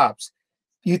jobs.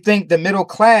 You think the middle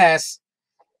class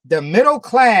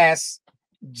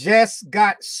just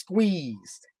got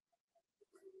squeezed.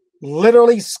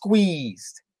 Literally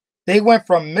squeezed. They went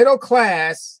from middle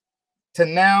class to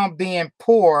now being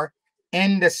poor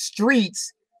in the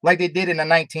streets like they did in the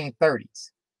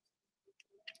 1930s.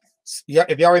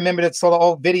 If y'all remember the sort of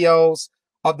old videos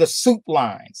of the soup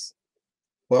lines,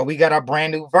 well, we got a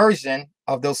brand new version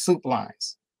of those soup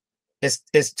lines. It's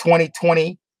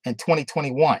 2020 and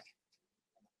 2021.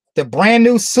 The brand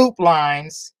new soup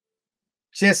lines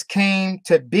just came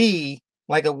to be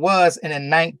like it was in the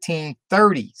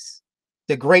 1930s,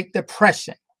 the Great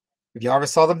Depression. If you ever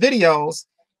saw the videos,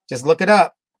 just look it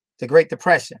up, the Great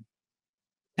Depression.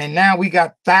 And now we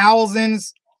got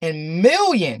thousands and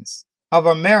millions of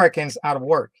Americans out of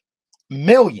work,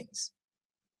 millions.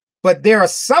 But there are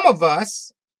some of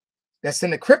us that's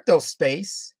in the crypto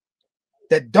space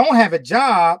that don't have a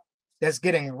job that's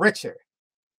getting richer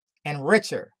and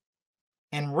richer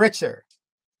and richer.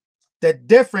 The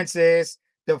difference is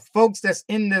the folks that's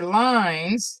in the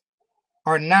lines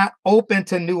are not open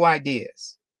to new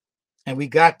ideas. And we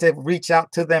got to reach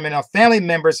out to them, and our family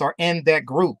members are in that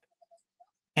group.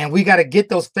 And we got to get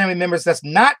those family members that's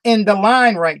not in the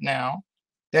line right now,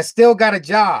 that still got a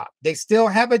job. They still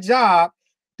have a job.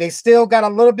 They still got a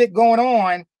little bit going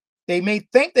on. They may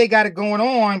think they got it going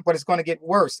on, but it's going to get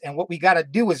worse. And what we got to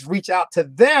do is reach out to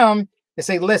them and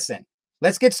say, listen,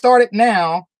 let's get started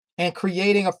now in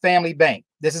creating a family bank.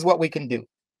 This is what we can do.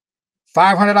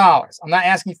 $500. I'm not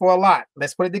asking for a lot.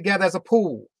 Let's put it together as a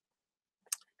pool.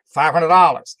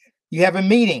 $500. You have a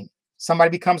meeting. Somebody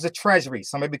becomes a treasury.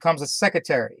 Somebody becomes a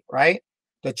secretary, right?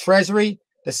 The treasury,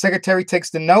 the secretary takes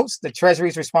the notes. The treasury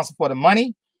is responsible for the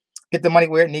money. Get the money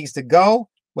where it needs to go,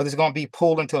 whether it's going to be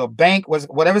pulled into a bank,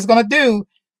 whatever it's going to do,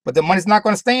 but the money's not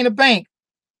going to stay in the bank.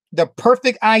 The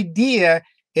perfect idea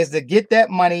is to get that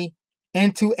money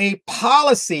into a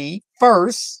policy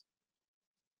first.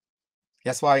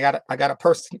 That's why I got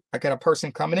a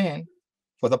person coming in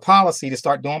for the policy to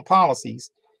start doing policies.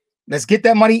 Let's get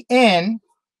that money in,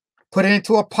 put it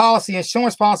into a policy,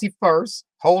 insurance policy first,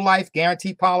 whole life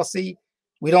guarantee policy.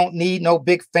 We don't need no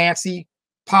big fancy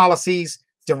policies.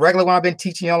 The regular one I've been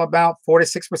teaching y'all about, 4 to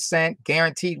 6%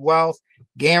 guaranteed wealth,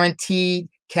 guaranteed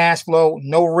cash flow,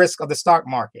 no risk of the stock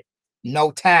market,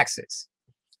 no taxes.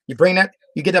 You bring that,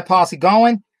 you get that policy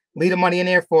going, leave the money in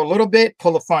there for a little bit,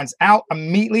 pull the funds out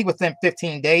immediately within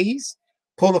 15 days,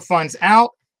 pull the funds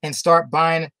out and start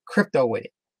buying crypto with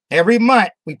it. Every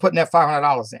month, we putting that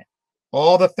 $500 in.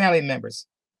 All the family members.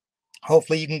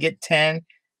 Hopefully you can get 10,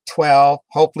 12,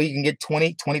 hopefully you can get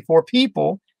 20, 24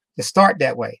 people to start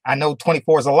that way. I know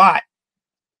 24 is a lot,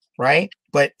 right?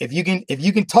 But if you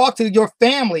can talk to your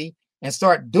family and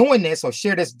start doing this or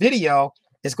share this video,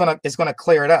 it's gonna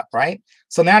clear it up, right?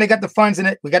 So now they got the funds in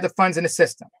it. We got the funds in the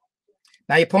system.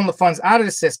 Now you're pulling the funds out of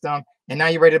the system, and now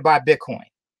you're ready to buy Bitcoin.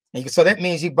 So that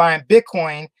means you're buying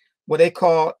Bitcoin, what they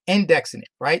call indexing it,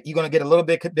 right? You're gonna get a little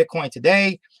bit of Bitcoin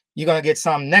today. You're gonna get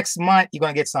some next month. You're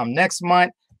gonna get some next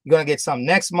month. You're gonna get some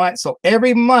next month. So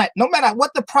every month, no matter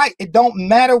what the price, it don't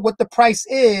matter what the price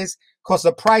is, because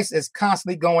the price is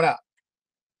constantly going up.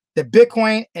 The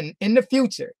Bitcoin in the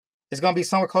future is gonna be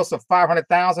somewhere close to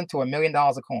 $500,000 to $1 million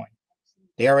a coin.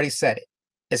 They already said it.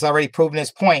 It's already proven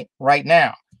its point right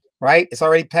now, right? It's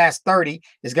already past 30.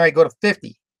 It's going to go to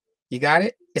 50. You got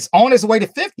it? It's on its way to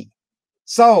 50.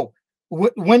 So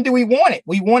when do we want it?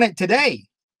 We want it today.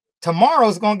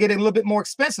 Tomorrow's going to get a little bit more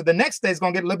expensive. The next day is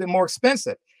going to get a little bit more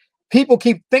expensive. People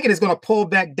keep thinking it's going to pull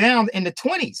back down in the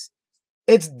 20s.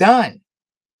 It's done.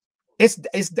 It's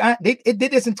done. It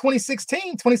did this in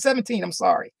 2017. I'm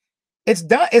sorry. It's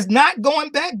done. It's not going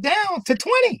back down to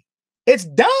 20. It's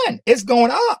done. It's going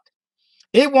up.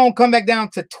 It won't come back down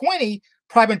to 20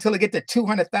 probably until it get to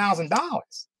 $200,000.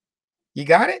 You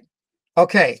got it?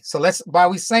 Okay. So why are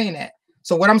we saying that?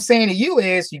 So what I'm saying to you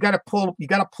is you got to pull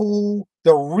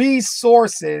the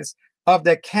resources of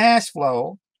the cash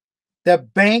flow. The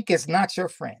bank is not your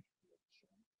friend.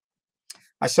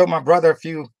 I showed my brother a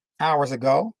few hours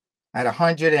ago. I had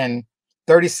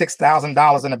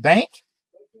 $136,000 in the bank,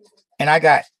 and I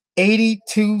got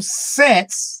 82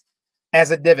 cents as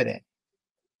a dividend.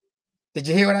 Did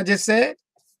you hear what I just said?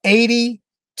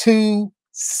 82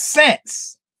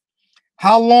 cents.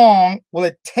 How long will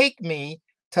it take me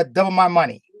to double my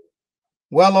money?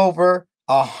 Well over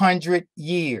 100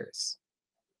 years.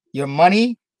 Your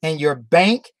money and your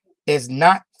bank is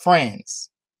not friends.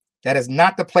 That is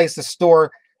not the place to store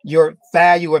your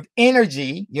value of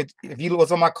energy. If you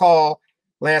was on my call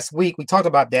last week, we talked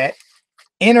about that.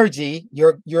 Energy,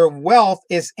 your wealth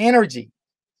is energy.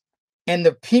 And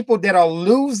the people that are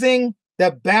losing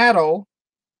the battle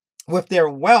with their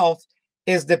wealth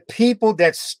is the people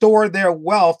that store their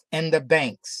wealth in the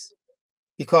banks,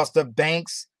 because the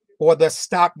banks or the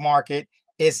stock market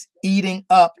is eating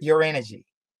up your energy.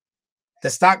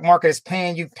 The stock market is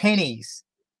paying you pennies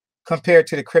compared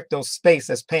to the crypto space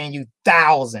that's paying you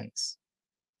thousands.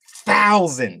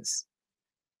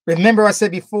 Remember I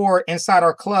said before, inside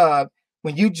our club,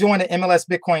 when you join the MLS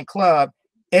Bitcoin Club,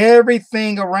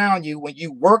 everything around you, when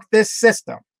you work this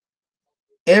system,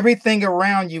 everything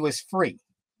around you is free.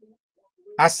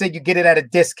 I said you get it at a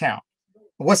discount.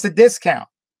 What's the discount?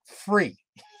 Free.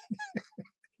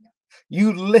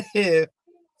 You live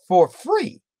for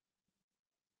free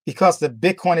because the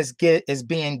Bitcoin is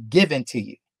being given to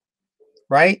you,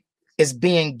 right? It's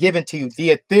being given to you.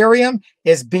 The Ethereum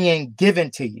is being given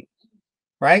to you,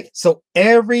 right? So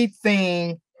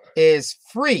everything is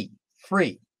free,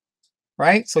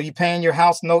 right? So you're paying your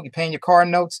house note, you're paying your car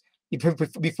notes.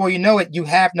 Before you know it, you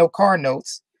have no car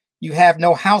notes. You have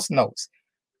no house notes.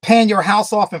 Paying your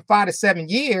house off in 5 to 7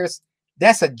 years,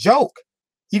 that's a joke.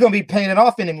 You're going to be paying it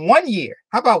off in 1 year.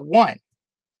 How about one?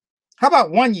 How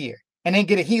about 1 year? And then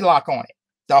get a HELOC on it.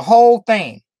 The whole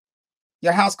thing.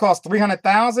 Your house costs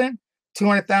 $300,000,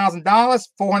 $200,000,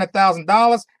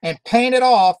 $400,000, and paying it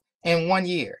off in 1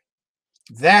 year.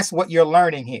 That's what you're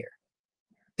learning here.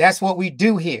 That's what we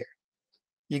do here.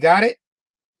 You got it?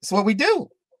 That's what we do.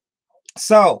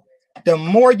 So the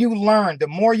more you learn, the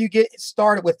more you get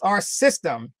started with our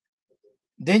system,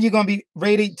 then you're going to be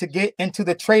ready to get into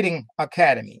the trading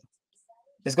academy.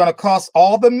 It's going to cost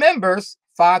all the members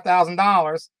 $5,000,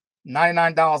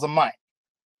 $99 a month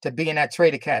to be in that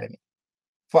trade academy.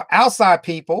 For outside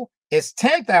people, it's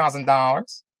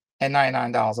 $10,000 and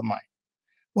 $99 a month.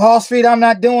 Wall Street, I'm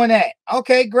not doing that.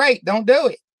 Okay, great. Don't do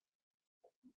it.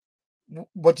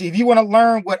 But if you want to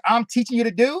learn what I'm teaching you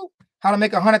to do, how to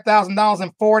make $100,000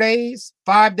 in 4 days,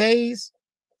 5 days,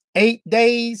 8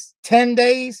 days, 10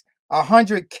 days,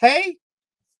 100K,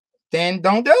 then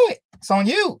don't do it. It's on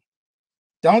you.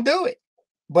 Don't do it.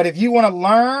 But if you want to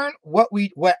learn what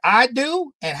I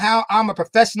do and how I'm a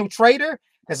professional trader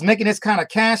that's making this kind of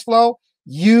cash flow,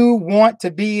 you want to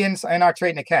be in our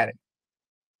trading academy,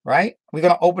 right? We're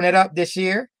going to open it up this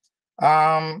year.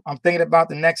 I'm thinking about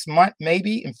the next month,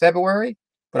 maybe in February,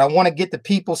 but I want to get the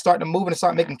people starting to move and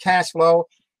start making cash flow,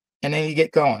 and then you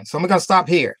get going. So I'm going to stop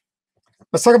here.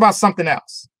 Let's talk about something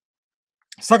else.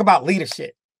 Let's talk about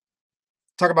leadership.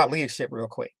 Talk about leadership real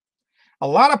quick. A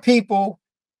lot of people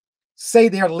say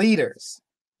they're leaders.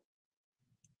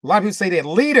 A lot of people say they're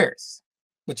leaders,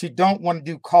 but you don't want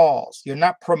to do calls. You're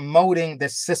not promoting the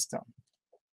system.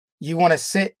 You want to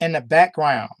sit in the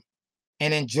background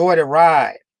and enjoy the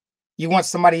ride. You want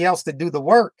somebody else to do the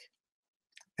work.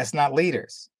 That's not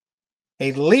leaders.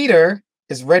 A leader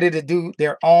is ready to do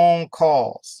their own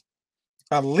calls.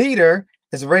 A leader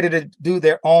is ready to do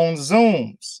their own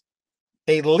Zooms.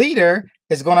 A leader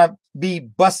is going to be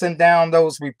busting down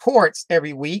those reports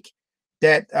every week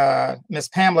that Miss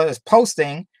Pamela is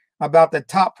posting about the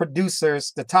top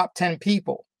producers, the top 10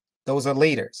 people. Those are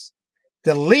leaders.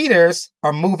 The leaders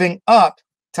are moving up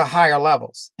to higher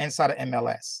levels inside of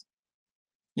MLS.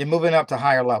 You're moving up to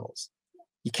higher levels.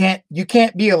 You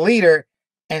can't be a leader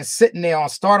and sitting there on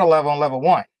starter level on level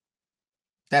 1.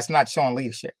 That's not showing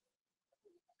leadership.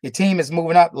 Your team is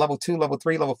moving up level 2, level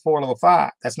 3, level 4, level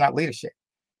 5. That's not leadership.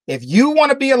 If you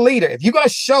want to be a leader, if you're going to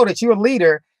show that you're a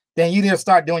leader, then you need to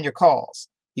start doing your calls.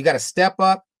 You got to step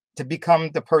up to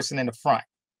become the person in the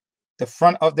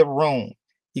front of the room.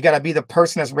 You got to be the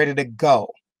person that's ready to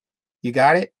go. You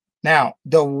got it? Now,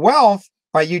 the wealth,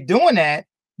 by you doing that,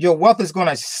 your wealth is going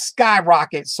to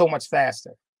skyrocket so much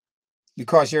faster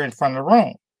because you're in front of the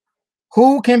room.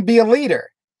 Who can be a leader?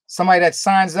 Somebody that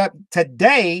signs up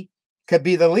today could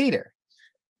be the leader.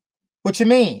 What you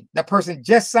mean? That person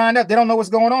just signed up. They don't know what's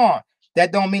going on.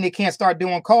 That don't mean they can't start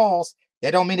doing calls.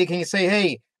 That don't mean they can say,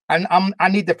 hey, I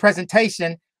need the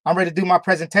presentation. I'm ready to do my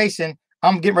presentation.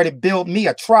 I'm getting ready to build me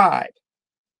a tribe.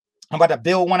 I'm about to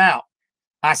build one out.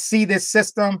 I see this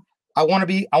system. I want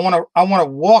to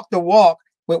walk the walk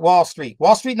with Wall Street.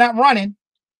 Wall Street not running.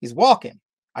 He's walking.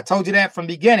 I told you that from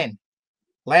the beginning.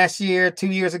 Last year, 2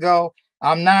 years ago,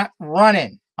 I'm not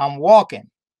running. I'm walking.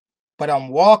 But I'm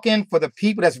walking for the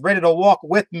people that's ready to walk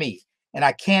with me. And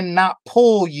I cannot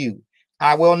pull you.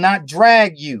 I will not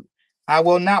drag you. I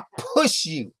will not push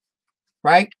you.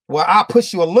 Right? Well, I'll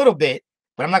push you a little bit,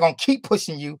 but I'm not going to keep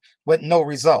pushing you with no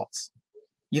results.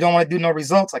 You don't want to do no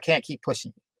results. I can't keep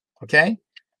pushing you. Okay?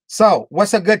 So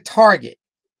what's a good target?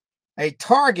 A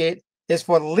target is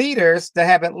for leaders to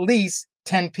have at least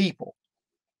 10 people,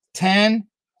 10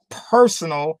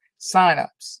 personal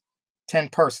signups, 10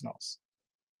 personals,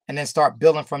 and then start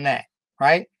building from that,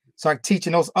 right? Start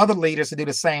teaching those other leaders to do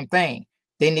the same thing.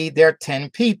 They need their 10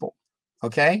 people,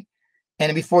 okay?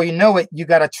 And before you know it, you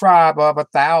got a tribe of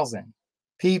 1,000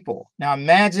 people. Now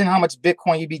imagine how much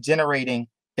Bitcoin you'd be generating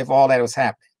if all that was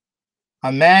happening.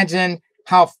 Imagine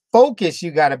how focused you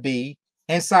got to be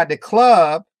inside the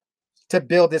club to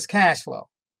build this cash flow.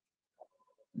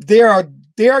 There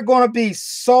are going to be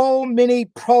so many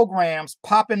programs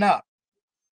popping up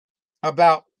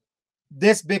about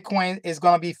this Bitcoin is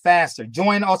going to be faster.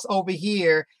 Join us over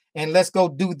here and let's go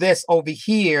do this over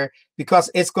here because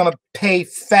it's going to pay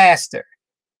faster.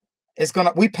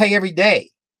 We pay every day.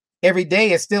 Every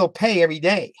day is still pay every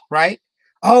day, right?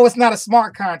 Oh, it's not a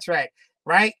smart contract,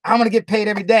 right? I'm going to get paid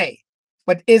every day.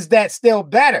 But is that still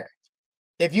better?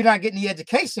 If you're not getting the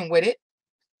education with it,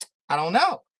 I don't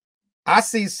know. I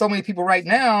see so many people right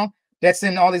now that's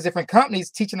in all these different companies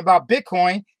teaching about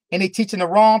Bitcoin and they're teaching the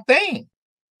wrong thing,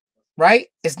 right?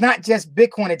 It's not just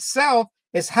Bitcoin itself.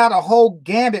 It's how the whole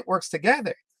gambit works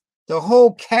together. The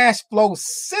whole cash flow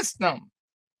system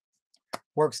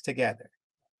works together.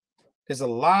 There's a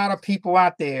lot of people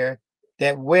out there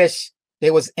that wish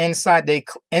they was inside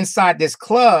this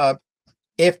club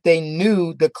if they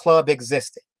knew the club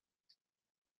existed.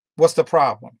 What's the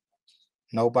problem?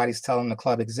 Nobody's telling the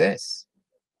club exists.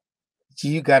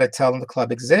 You got to tell them the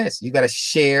club exists. You got to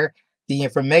share the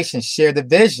information, share the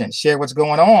vision, share what's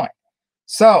going on.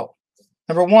 So,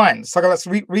 number one, let's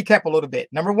recap a little bit.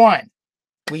 Number one,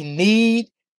 we need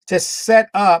to set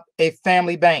up a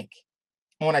family bank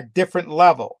on a different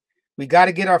level. We got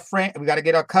to get our friends. We got to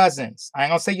get our cousins. I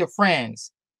ain't gonna say your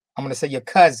friends. I'm gonna say your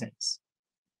cousins,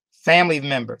 family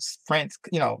members, friends.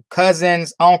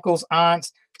 Cousins, uncles,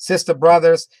 aunts, sister,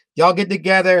 brothers. Y'all get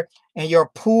together and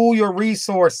you'll pool your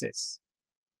resources.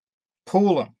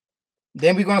 Pool them.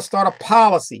 Then we're gonna start a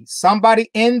policy.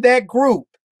 Somebody in that group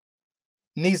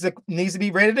needs to be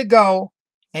ready to go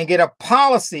and get a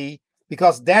policy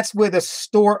because that's where the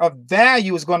store of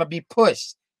value is going to be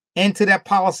pushed into that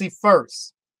policy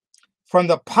first. From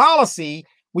the policy,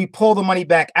 we pull the money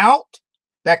back to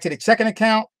the checking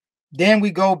account. Then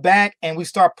we go back and we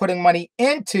start putting money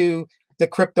into the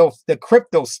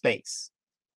crypto space.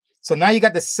 So now you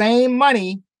got the same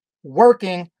money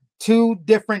working two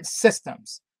different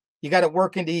systems. You got to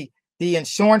work in the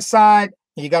insurance side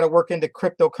and you got to work in the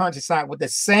cryptocurrency side. With the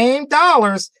same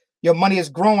dollars, your money is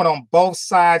growing on both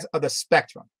sides of the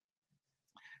spectrum.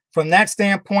 From that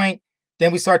standpoint,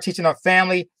 then we start teaching our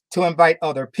family to invite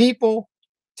other people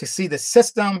to see the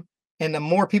system. And the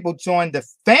more people join the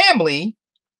family,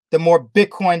 the more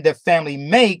Bitcoin the family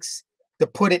makes to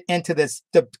put it into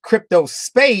the crypto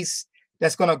space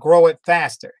that's going to grow it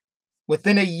faster.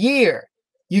 Within a year,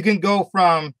 you can go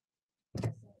from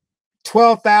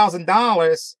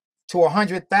 $12,000 to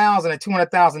 $100,000 and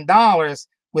 $200,000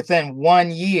 within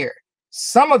 1 year.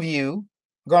 Some of you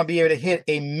are going to be able to hit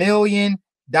 $1 million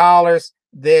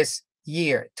this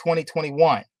year,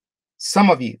 2021. Some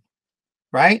of you,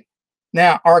 right?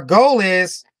 Now, our goal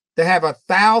is to have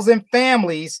 1,000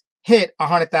 families hit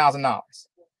 $100,000.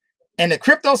 In the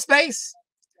crypto space,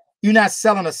 you're not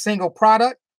selling a single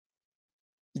product.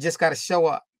 You just got to show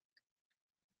up.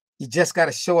 You just got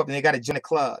to show up and they got to join the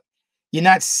club. You're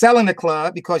not selling the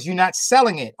club because you're not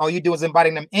selling it. All you do is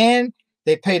inviting them in.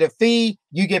 They pay the fee.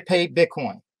 You get paid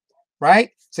Bitcoin, right?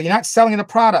 So you're not selling the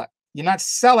product. You're not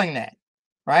selling that,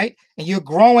 right? And you're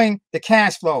growing the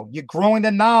cash flow. You're growing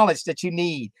the knowledge that you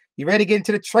need. You're ready to get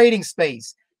into the trading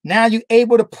space. Now you're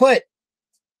able to put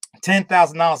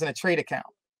 $10,000 in a trade account.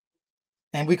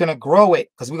 And we're going to grow it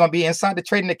because we're going to be inside the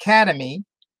Trading Academy. And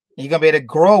you're going to be able to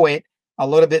grow it a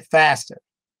little bit faster.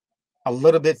 A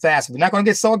little bit faster. We're not going to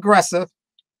get so aggressive,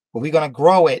 but we're going to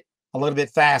grow it a little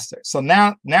bit faster. So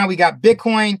now we got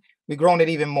Bitcoin. We're growing it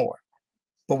even more.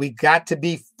 But we got to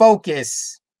be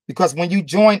focused, because when you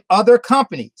join other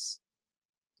companies,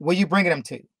 where you bringing them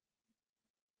to?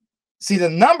 See, the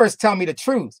numbers tell me the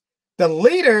truth. The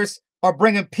leaders are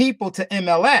bringing people to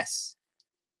MLS.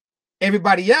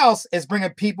 Everybody else is bringing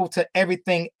people to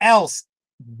everything else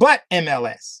but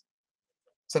MLS.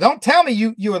 So don't tell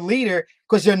me you're a leader,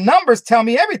 because your numbers tell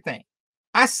me everything.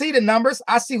 I see the numbers.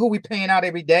 I see who we're paying out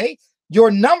every day. Your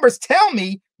numbers tell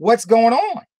me what's going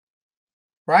on,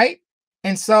 right?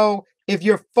 And so if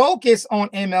you're focused on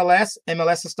MLS,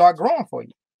 MLS will start growing for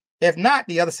you. If not,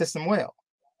 the other system will.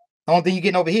 The only thing you're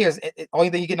getting over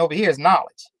here is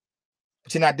knowledge,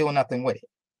 but you're not doing nothing with it.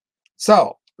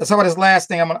 So let's talk about this last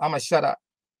thing. I'm gonna shut up.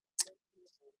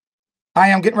 I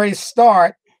am getting ready to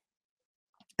start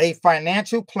a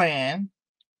financial plan,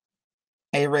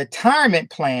 a retirement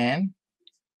plan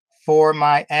for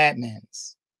my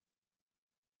admins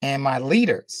and my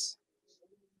leaders,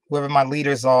 whoever my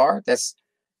leaders are.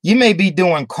 You may be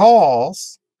doing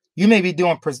calls, you may be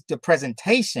doing the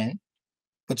presentation,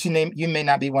 but you may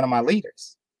not be one of my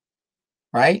leaders,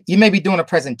 right? You may be doing a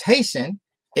presentation,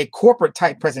 a corporate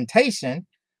type presentation,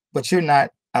 but you're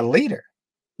not a leader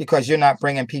because you're not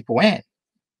bringing people in.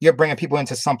 You're bringing people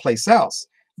into someplace else.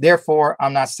 Therefore,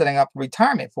 I'm not setting up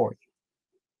retirement for you.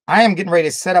 I am getting ready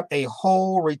to set up a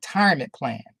whole retirement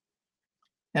plan.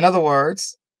 In other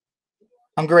words,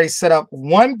 I'm getting ready to set up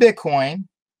 1 Bitcoin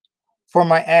for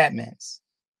my admins.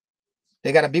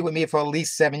 They got to be with me for at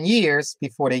least 7 years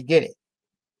before they get it.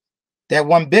 That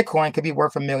 1 Bitcoin could be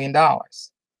worth $1 million.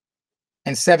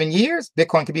 In 7 years,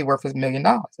 Bitcoin could be worth $1 million.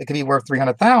 It could be worth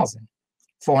 $300,000,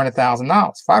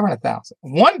 $400,000, $500,000.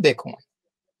 1 Bitcoin,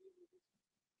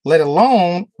 let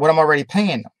alone what I'm already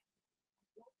paying them.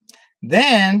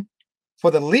 Then for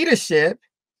the leadership,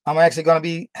 I'm actually going to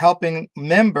be helping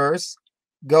members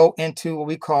go into what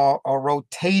we call a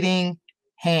rotating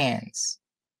hands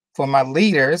for my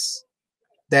leaders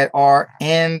that are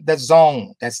in the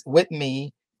zone, that's with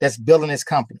me, that's building this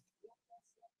company.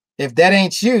 If that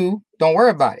ain't you, don't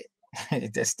worry about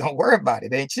it. Just don't worry about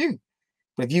it. It ain't you.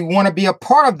 But if you want to be a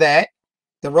part of that,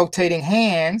 the rotating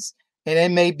hands, and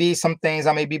it may be some things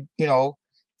I may be,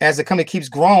 as the company keeps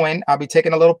growing, I'll be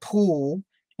taking a little pool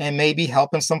and maybe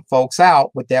helping some folks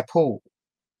out with that pool.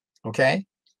 Okay.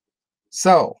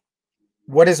 So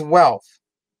what is wealth?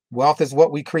 Wealth is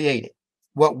what we created,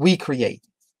 what we create.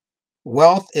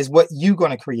 Wealth is what you're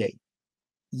going to create.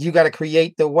 You got to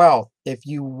create the wealth if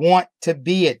you want to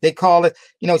be it. They call it,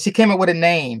 she came up with a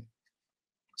name.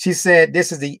 She said,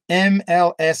 this is the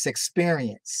MLS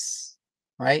experience,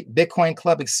 right? Bitcoin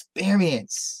Club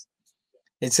experience.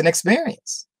 It's an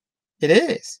experience. It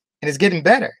is. And it's getting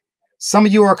better. Some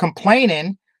of you are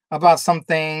complaining about some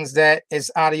things that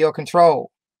is out of your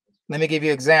control. Let me give you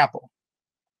an example.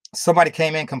 Somebody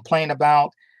came in and complained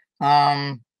about,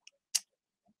 oh,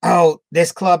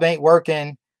 this club ain't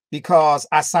working because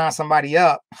I signed somebody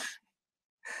up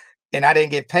and I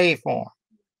didn't get paid for them.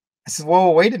 I said,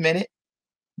 whoa, wait a minute.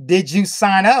 Did you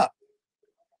sign up?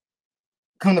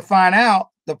 Come to find out,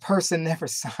 the person never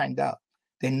signed up.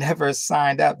 They never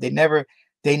signed up. They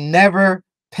never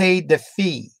paid the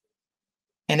fee.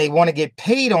 And they want to get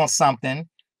paid on something.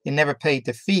 They never paid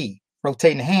the fee.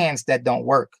 Rotating hands, that don't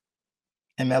work.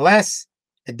 MLS,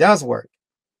 it does work.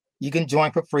 You can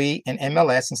join for free in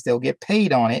MLS and still get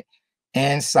paid on it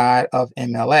inside of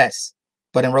MLS.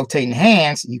 But in rotating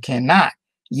hands, you cannot.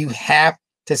 You have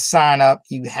to sign up.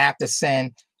 You have to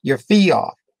send your fee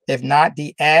off. If not,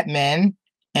 the admin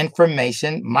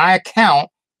information, my account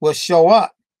will show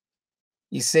up.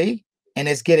 You see? And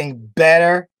it's getting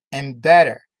better and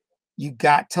better. You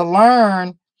got to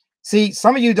learn. See,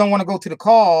 some of you don't want to go to the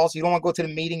calls. You don't want to go to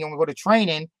the meeting. You want to go to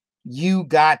training. You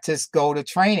got to go to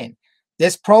training.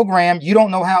 This program, you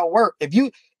don't know how it works. If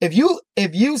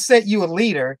you say you a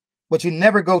leader, but you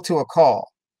never go to a call,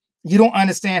 you don't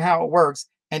understand how it works.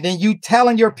 And then you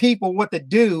telling your people what to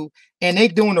do, and they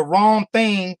doing the wrong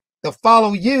thing to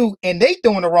follow you, and they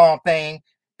doing the wrong thing.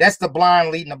 That's the blind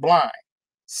leading the blind.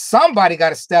 Somebody got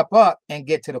to step up and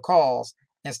get to the calls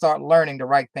and start learning the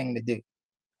right thing to do.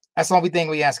 That's the only thing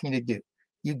we asking you to do.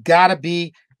 You gotta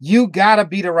be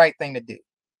the right thing to do,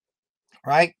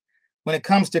 right? When it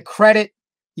comes to credit,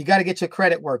 you got to get your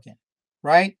credit working,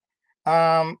 right?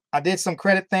 I did some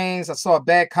credit things. I saw a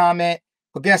bad comment,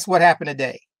 but guess what happened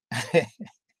today?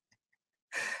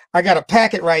 I got a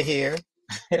packet right here.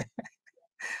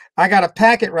 I got a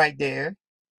packet right there.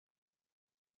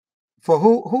 For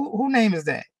who name is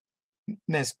that?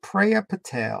 Miss Preya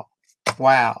Patel.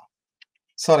 Wow.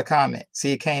 Saw the comment.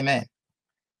 See, it came in.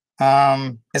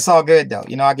 It's all good though.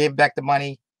 You know, I gave back the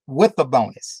money with a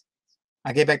bonus.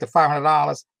 I gave back the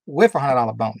 $500 with a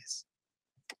 $100 bonus.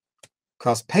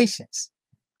 Because patience.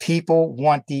 People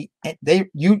want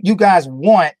you guys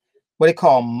want what they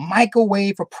call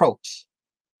microwave approach.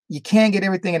 You can't get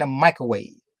everything in a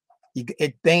microwave.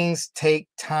 Things take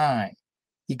time.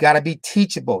 You got to be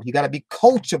teachable. You got to be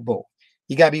coachable.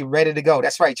 You got to be ready to go.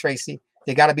 That's right, Tracy.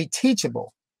 You got to be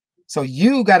teachable. So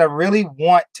you got to really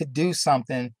want to do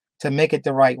something to make it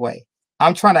the right way.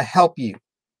 I'm trying to help you.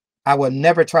 I will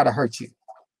never try to hurt you.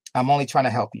 I'm only trying to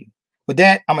help you. With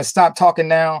that, I'm going to stop talking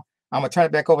now. I'm going to turn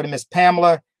it back over to Miss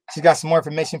Pamela. She's got some more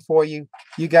information for you.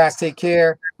 You guys take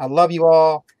care. I love you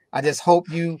all. I just hope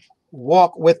you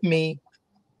walk with me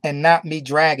and not me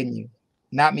dragging you,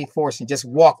 not me forcing. Just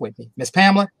walk with me. Miss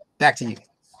Pamela, back to you.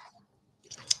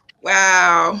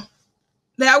 Wow.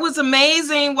 That was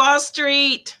amazing, Wall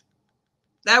Street.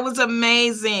 That was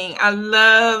amazing. I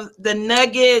love the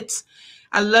nuggets.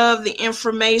 I love the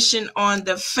information on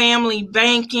the family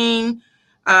banking.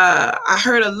 I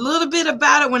heard a little bit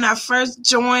about it when I first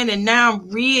joined, and now I'm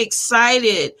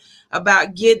re-excited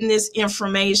about getting this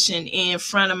information in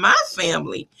front of my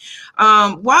family.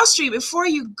 Wall Street, before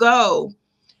you go,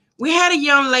 we had a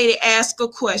young lady ask a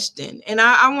question, and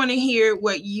I want to hear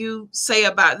what you say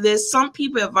about this. Some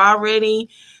people have already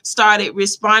started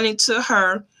responding to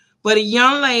her, but a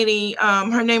young lady,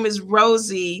 her name is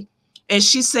Rosie, and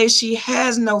she says she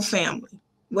has no family.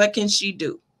 What can she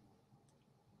do?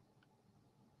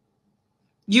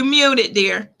 You muted,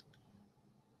 dear.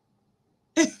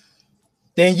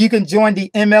 Then you can join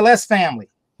the MLS family,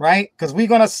 right? Because we're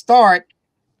going to start,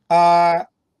 that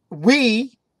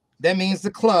means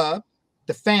the club,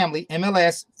 the family,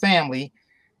 MLS family,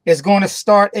 is going to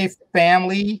start a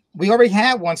family. We already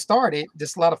had one started.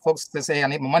 Just a lot of folks that say, I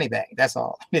need my money back. That's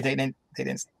all. They didn't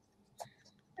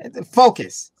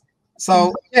focus.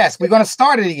 So yes, we're going to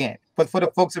start it again. But for the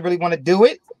folks that really want to do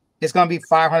it, it's going to be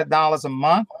 $500 a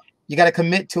month. You got to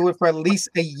commit to it for at least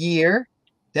a year.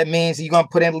 That means you're going to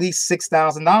put in at least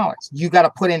 $6,000. You got to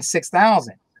put in $6,000,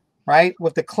 right?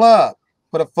 With the club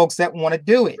for the folks that want to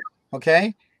do it.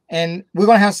 Okay. And we're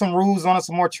going to have some rules on it,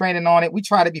 some more training on it. We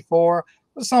tried it before,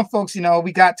 but some folks, you know,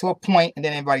 we got to a point and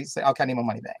then everybody say, okay, I need my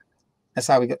money back. That's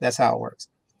how it works.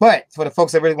 But for the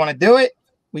folks that really want to do it,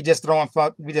 we just throwing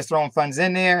funds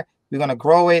in there. We're going to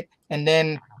grow it. And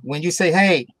then when you say,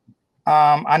 hey,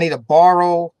 I need to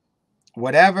borrow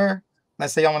whatever,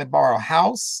 let's say I want to borrow a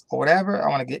house or whatever, I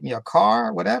want to get me a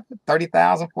car, whatever,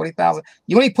 30,000, 40,000.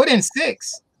 You only put in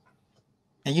 6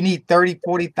 and you need 30,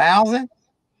 40,000.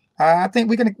 I think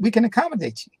we can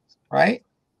accommodate you, right?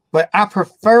 But I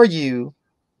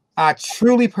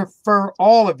truly prefer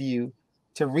all of you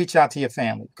to reach out to your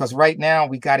family, because right now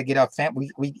we got to get our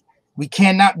family. We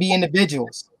cannot be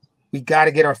individuals. We got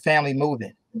to get our family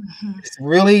moving. Mm-hmm. It's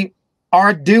really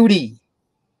our duty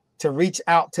to reach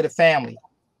out to the family,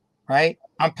 right?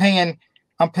 I'm paying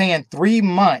 3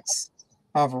 months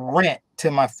of rent to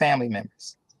my family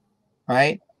members,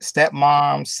 right?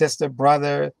 Stepmom, sister,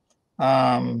 brother.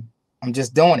 I'm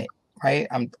just doing it, right?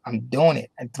 I'm doing it.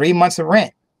 And 3 months of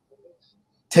rent.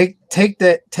 Take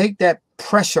that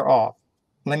pressure off.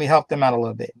 Let me help them out a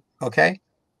little bit. Okay.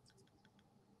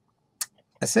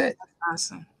 That's it.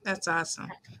 Awesome. That's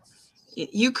awesome.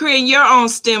 You create your own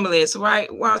stimulus,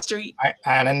 right, Wall Street?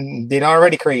 I did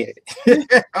already create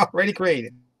it. Already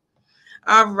created.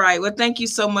 All right. Well, thank you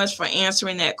so much for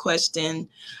answering that question.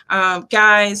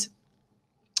 Guys,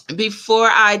 before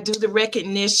I do the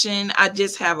recognition, I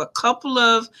just have a couple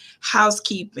of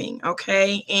housekeeping,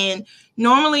 okay? And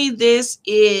normally this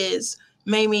is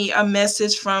maybe a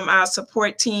message from our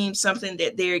support team, something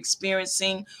that they're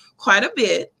experiencing quite a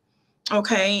bit,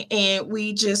 okay? And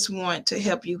we just want to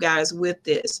help you guys with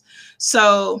this.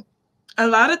 So a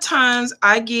lot of times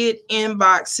I get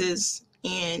inboxes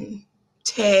and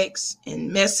texts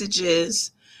and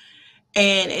messages,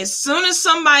 and as soon as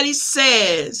somebody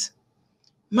says,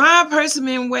 my person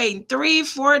been waiting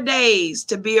 3-4 days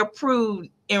to be approved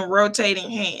in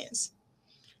rotating hands,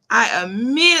 I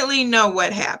immediately know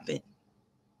what happened.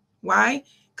 Why?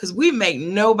 Because we make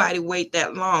nobody wait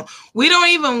that long. We don't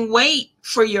even wait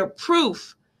for your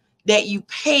proof that you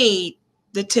paid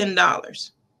the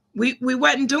 $10. We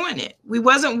wasn't doing it. We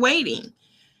wasn't waiting.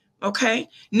 Okay.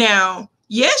 Now,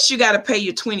 yes, you got to pay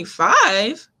your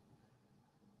 $25,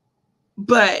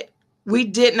 but we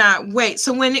did not wait.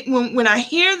 So when I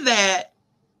hear that,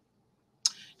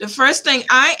 the first thing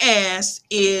I ask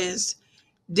is,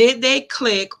 did they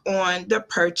click on the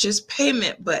purchase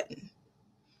payment button?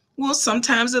 Well,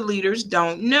 sometimes the leaders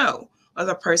don't know, or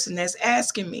the person that's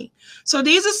asking me. So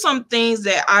these are some things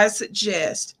that I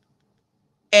suggest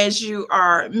as you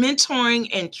are mentoring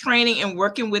and training and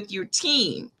working with your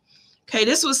team. Okay,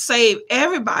 this will save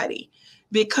everybody,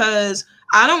 because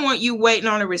I don't want you waiting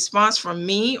on a response from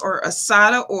me or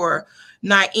Asada or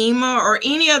Naima or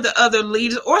any of the other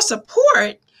leaders or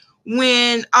support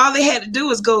when all they had to do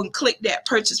was go and click that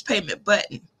purchase payment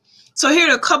button. So here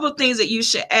are a couple of things that you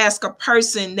should ask a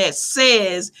person that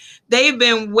says they've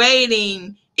been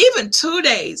waiting. Even 2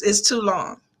 days is too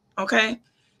long. Okay,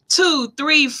 2,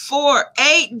 3, 4,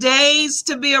 8 days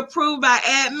to be approved by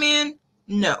admin.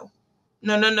 No.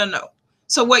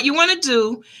 So what you want to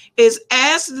do is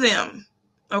ask them,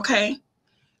 okay,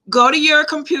 go to your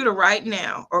computer right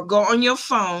now or go on your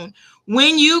phone.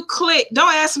 When you click,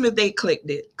 don't ask them if they clicked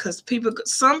it, because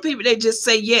some people, they just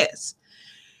say yes.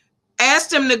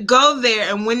 Ask them to go there,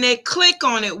 and when they click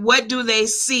on it, what do they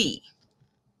see?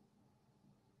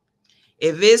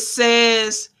 If it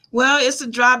says, well, it's a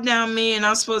drop down menu and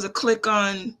I'm supposed to click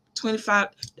on 25,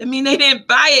 I mean, they didn't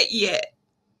buy it yet.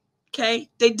 Okay,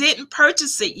 they didn't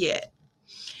purchase it yet.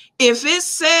 If it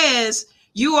says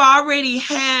you already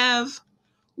have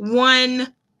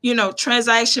one,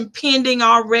 transaction pending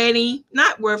already,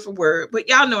 not word for word, but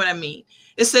y'all know what I mean.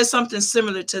 It says something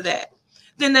similar to that.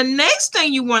 Then the next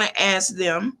thing you want to ask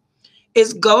them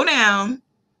is go down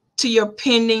to your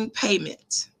pending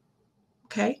payments.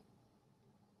 Okay.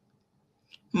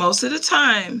 Most of the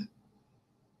time,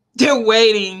 they're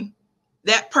waiting.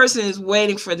 That person is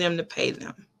waiting for them to pay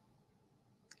them.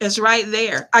 It's right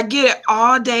there. I get it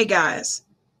all day, guys.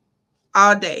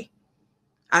 All day.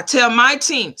 I tell my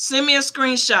team, send me a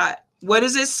screenshot. What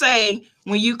does it say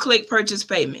when you click purchase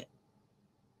payment?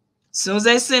 As soon as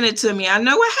they send it to me, I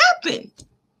know what happened.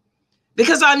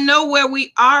 Because I know where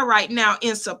we are right now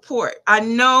in support. I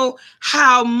know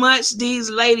how much these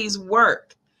ladies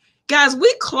work. Guys,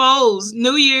 we close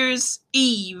New Year's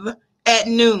Eve at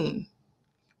noon.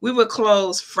 We would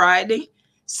close Friday,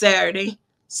 Saturday,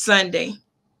 Sunday.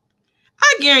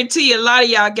 I guarantee you a lot of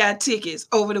y'all got tickets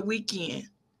over the weekend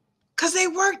because they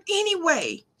worked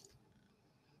anyway.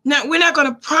 Now, we're not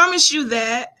going to promise you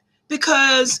that,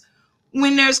 because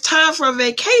when there's time for a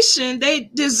vacation, they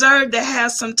deserve to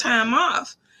have some time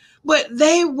off. But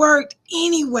they worked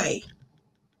anyway.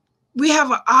 We have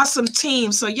an awesome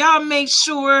team. So y'all make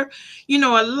sure,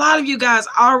 a lot of you guys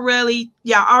already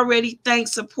thank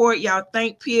support. Y'all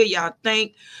thank Pia. Y'all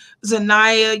thank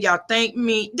Zanaya. Y'all thank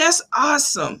me. That's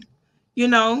awesome,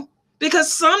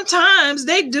 because sometimes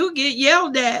they do get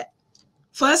yelled at,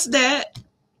 fussed at.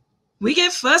 We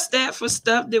get fussed at for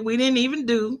stuff that we didn't even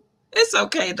do. It's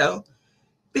okay, though,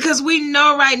 because we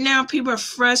know right now people are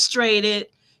frustrated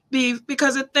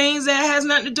because of things that has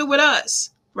nothing to do with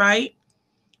us, right?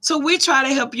 So we try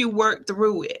to help you work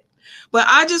through it. But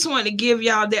I just want to give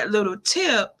y'all that little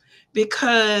tip,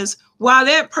 because while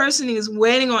that person is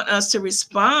waiting on us to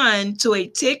respond to a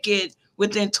ticket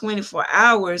within 24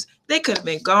 hours, they could have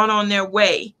been gone on their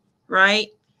way, right?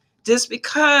 Just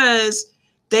because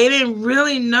they didn't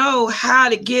really know how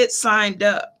to get signed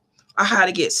up or how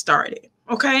to get started,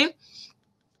 okay?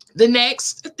 The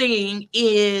next thing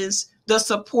is the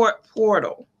support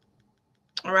portal.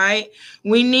 All right.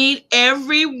 We need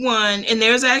everyone. And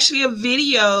there's actually a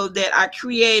video that I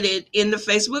created in the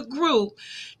Facebook group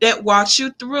that walks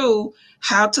you through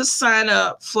how to sign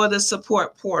up for the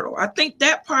support portal. I think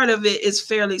that part of it is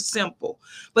fairly simple.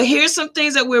 But here's some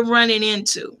things that we're running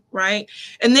into, right?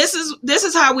 And this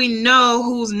is how we know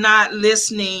who's not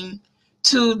listening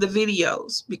to the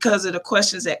videos, because of the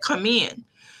questions that come in.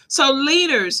 So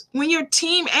leaders, when your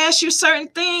team asks you certain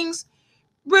things,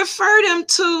 refer them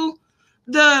to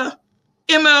the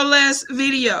MLS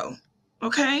video,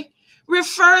 okay?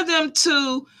 Refer them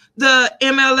to the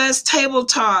MLS table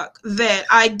talk that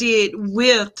I did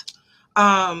with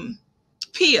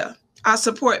Pia, our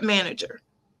support manager.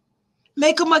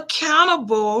 Make them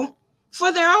accountable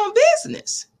for their own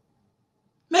business.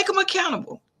 Make them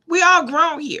accountable. We all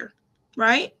grown here,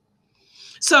 right?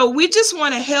 So we just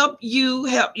want to help you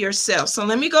help yourself. So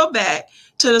let me go back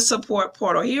to the support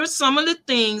portal. Here's some of the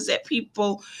things that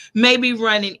people may be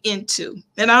running into.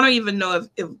 And I don't even know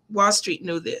if Wall Street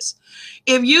knew this.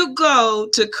 If you go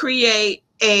to create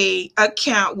an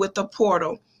account with the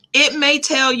portal, it may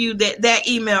tell you that that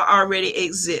email already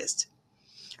exists.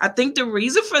 I think the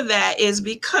reason for that is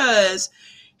because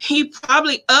he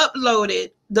probably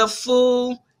uploaded the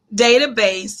full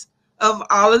database of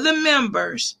all of the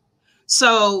members.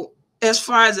 So as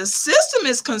far as the system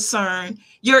is concerned,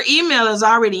 your email is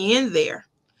already in there.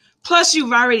 Plus,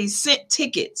 you've already sent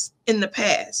tickets in the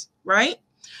past, right?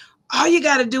 All you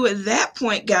got to do at that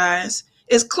point, guys,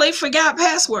 is click forgot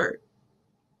password.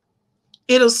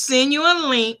 It'll send you a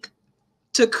link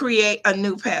to create a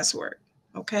new password,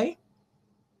 okay?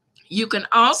 You can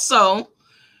also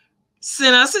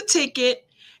send us a ticket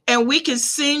and we can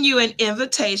send you an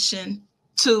invitation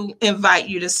to invite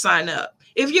you to sign up.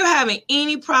 If you're having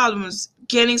any problems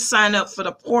getting signed up for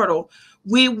the portal,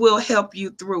 we will help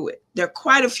you through it. There are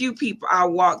quite a few people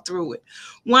I'll walk through it.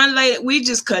 One lady, we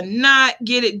just could not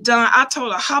get it done. I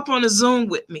told her, hop on a Zoom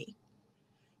with me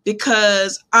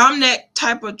because I'm that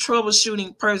type of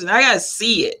troubleshooting person. I got to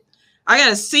see it. I got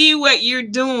to see what you're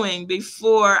doing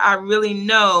before I really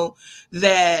know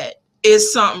that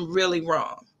it's something really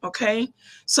wrong. Okay.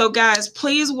 So guys,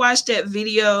 please watch that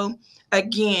video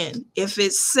again. If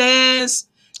it says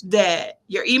that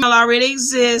your email already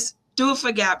exists, do a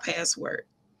forgot password.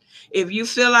 If you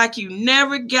feel like you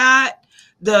never got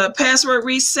the password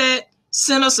reset,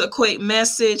 send us a quick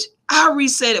message. I'll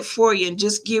reset it for you and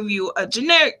just give you a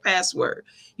generic password.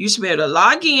 You should be able to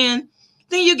log in.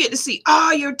 Then you get to see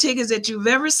all your tickets that you've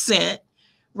ever sent,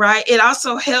 right? It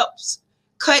also helps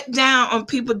cut down on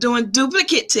people doing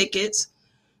duplicate tickets.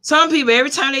 Some people,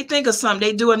 every time they think of something,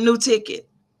 they do a new ticket.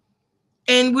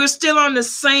 And we're still on the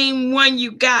same one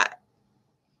you got.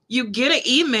 You get an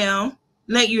email,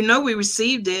 let you know we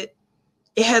received it.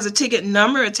 It has a ticket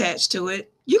number attached to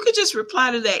it. You could just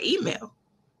reply to that email.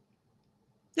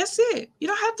 That's it. You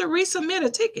don't have to resubmit a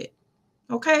ticket.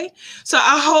 Okay, so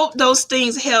I hope those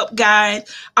things help, guys.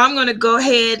 I'm going to go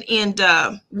ahead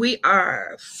and we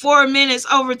are 4 minutes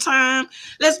over time.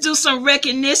 Let's do some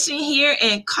recognition here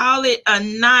and call it a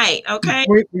night, okay?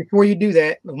 Before you do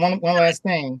that, one last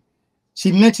thing.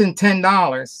 She mentioned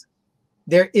 $10.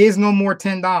 There is no more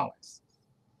 $10.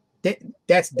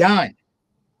 That's done.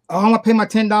 Oh, I'm going to pay my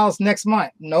 $10 next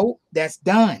month. Nope, that's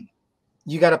done.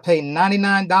 You got to pay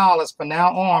 $99 from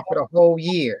now on for the whole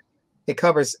year. It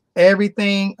covers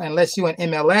everything unless you're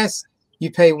in MLS,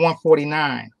 you pay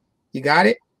 $149. You got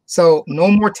it? So no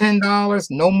more $10,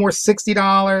 no more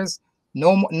 $60,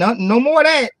 no more of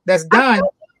that. That's done.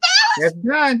 That's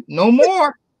done. No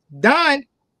more. Done.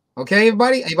 Okay,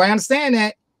 everybody? Everybody understand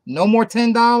that? No more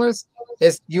 $10.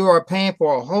 It's you are paying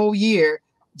for a whole year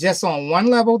just on one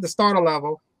level, the starter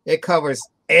level. It covers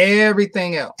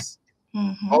everything else.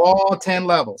 All 10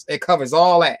 levels. It covers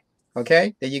all that.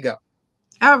 Okay, there you go.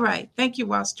 All right. Thank you,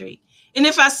 Wall Street. And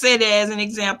if I said that as an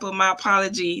example, my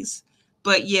apologies.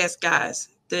 But yes, guys,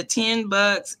 the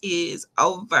 $10 is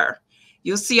over.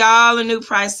 You'll see all the new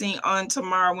pricing on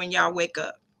tomorrow when y'all wake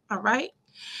up. All right.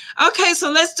 Okay,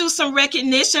 so let's do some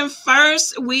recognition.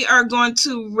 First, we are going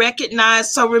to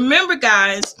recognize. So remember,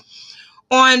 guys,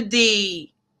 on the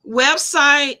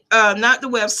website, not the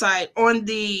website, on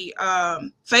the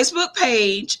Facebook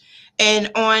page and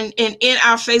in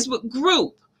our Facebook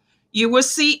group, you will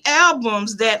see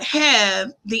albums that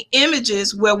have the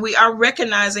images where we are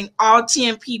recognizing all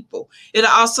 10 people.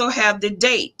 It'll also have the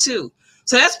date too.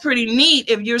 So that's pretty neat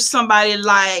if you're somebody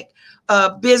like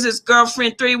Business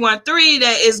Girlfriend 313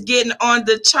 that is getting on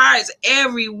the charts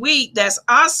every week. That's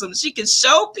awesome. She can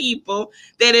show people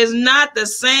that is not the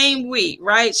same week,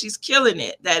 right? She's killing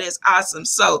it. That is awesome.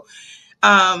 So,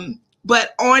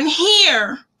 but on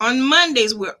here, on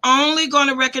Mondays, we're only going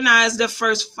to recognize the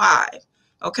first 5.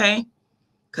 Okay,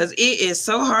 because it is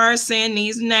so hard saying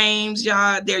these names,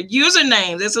 y'all. Their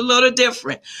usernames, it's a little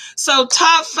different. So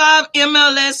top 5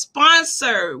 MLS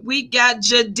sponsor, we got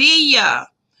Jadiya,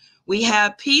 we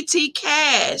have PT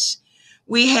Cash,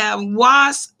 we have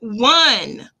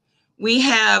WAS1, we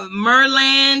have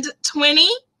Merland 20,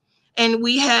 and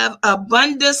we have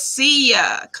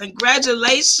Abundacia.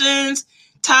 Congratulations,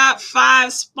 top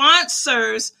 5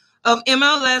 sponsors of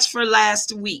MLS for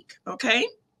last week. Okay.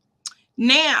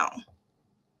 Now,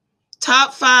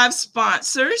 top 5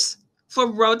 sponsors for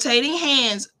Rotating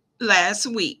Hands last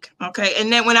week. Okay.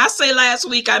 And then when I say last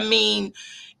week, I mean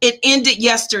it ended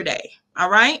yesterday. All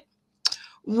right.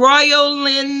 Royal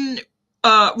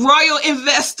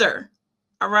Investor.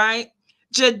 All right.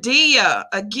 Jadiya.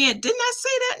 Again, didn't I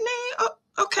say that name? Oh,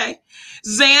 okay.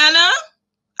 Xana.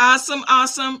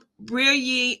 Awesome.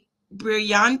 Brillante.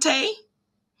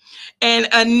 And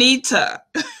Anita.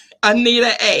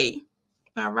 Anita A.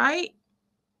 All right.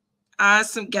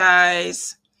 Awesome,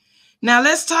 guys. Now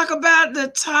let's talk about the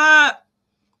top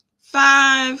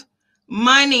 5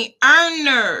 money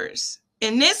earners.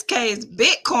 In this case,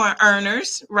 Bitcoin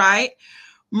earners, right?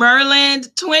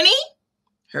 Merland 20,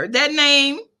 heard that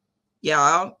name.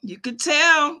 Y'all, you could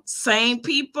tell, same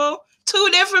people, 2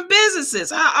 different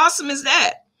businesses. How awesome is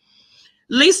that?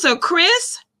 Lisa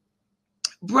Chris,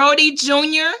 Brody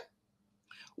Jr.,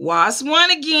 Was One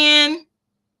again,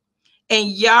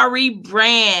 and Yari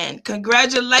Brand.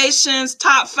 Congratulations,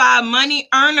 top 5 money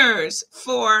earners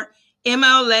for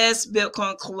MLS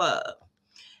Bitcoin Club.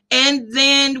 And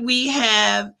then we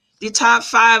have the top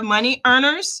 5 money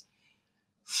earners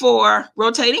for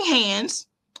Rotating Hands.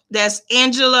 That's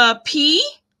Angela P.,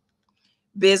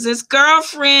 Business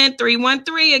Girlfriend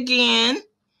 313 again,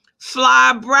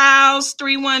 Fly Browse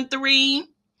 313,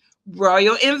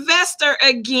 Royal Investor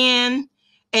again,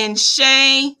 and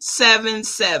Shay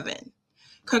 77.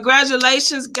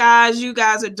 Congratulations, guys. You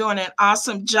guys are doing an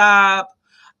awesome job.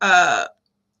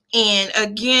 And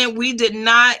again, we did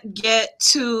not get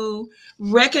to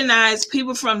recognize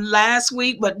people from last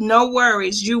week, but no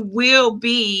worries. You will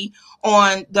be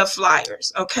on the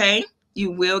flyers, okay?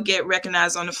 You will get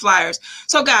recognized on the flyers.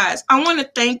 So, guys, I want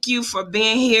to thank you for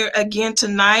being here again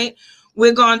tonight.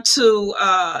 We're going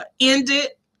to end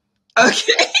it.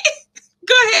 Okay?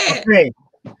 Go ahead. Okay.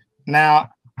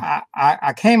 Now,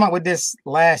 I came up with this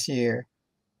last year,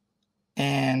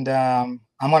 and I'm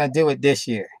going to do it this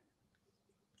year.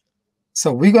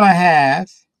 So we're going to have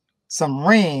some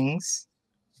rings.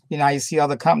 You know, you see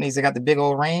other companies that got the big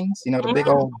old rings, you know, the big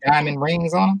old diamond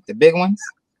rings on them, the big ones.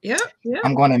 Yeah.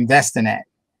 I'm going to invest in that.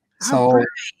 So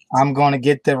I'm going to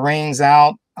get the rings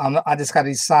out. I just got to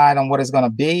decide on what it's going to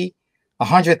be.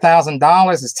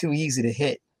 $100,000 is too easy to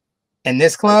hit. In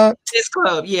this club? This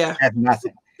club, yeah. That's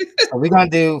nothing. So we're going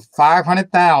to do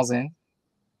 500,000.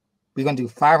 We're going to do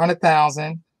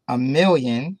 500,000, a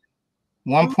million,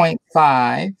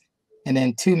 1.5, and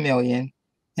then 2 million.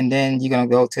 And then you're going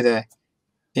to go to the,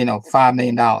 you know, $5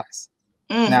 million.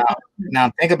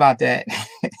 Now think about that.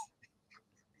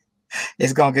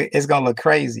 It's gonna look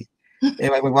crazy.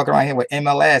 Like we walk around here with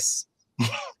MLS.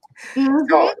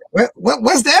 So,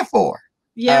 what's that for?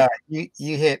 Yeah,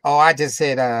 you hit. Oh, I just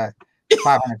hit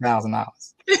 $500,000.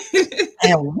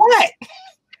 And what?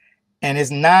 And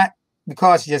it's not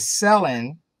because you're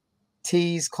selling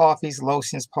teas, coffees,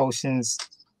 lotions, potions,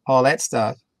 all that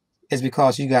stuff. It's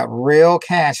because you got real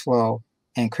cash flow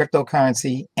and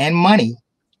cryptocurrency and money,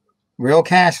 real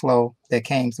cash flow that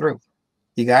came through.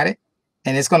 You got it?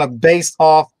 And it's going to based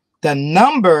off the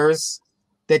numbers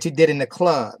that you did in the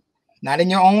club, not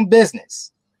in your own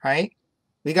business, right?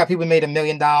 We got people who made $1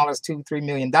 million, $2-3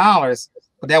 million,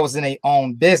 but that was in their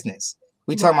own business.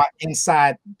 We talking about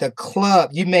inside the club.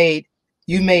 You made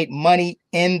money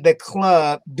in the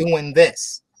club doing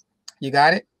this. You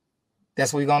got it?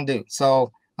 That's what we're going to do.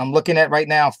 So I'm looking at right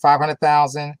now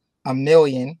 500,000, a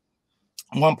million,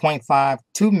 1.5,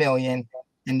 2 million,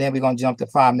 and then we're going to jump to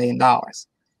 $5 million.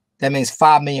 That means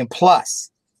 5 million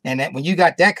plus. And that when you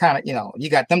got that kind of, you know,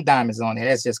 you got them diamonds on there,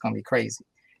 that's just going to be crazy.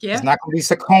 Yeah. It's not going to be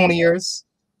zirconias.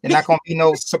 They're not going to be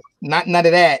none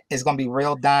of that. It's going to be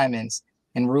real diamonds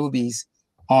and rubies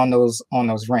on those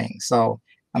rings. So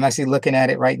I'm actually looking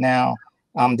at it right now.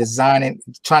 I'm trying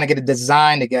to get a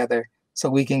design together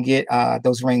so we can get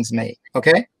those rings made.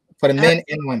 Okay. For the men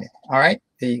and women. All right.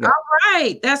 There you go. All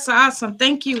right. That's awesome.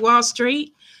 Thank you, Wall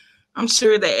Street. I'm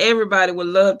sure that everybody would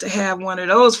love to have one of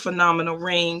those phenomenal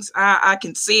rings. I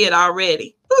can see it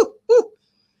already. Woo, woo.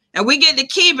 And we get to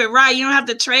keep it, right? You don't have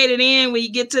to trade it in when you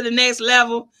get to the next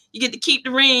level. You get to keep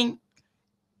the ring.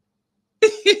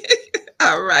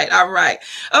 All right. All right.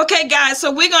 Okay, guys.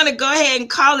 So we're going to go ahead and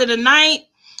call it a night.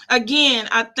 Again,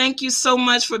 I thank you so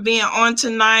much for being on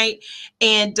tonight.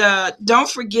 And don't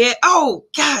forget, oh,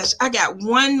 gosh, I got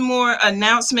one more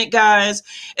announcement, guys.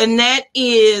 And that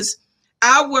is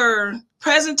our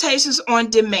presentations on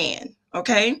demand,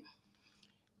 okay?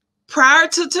 Prior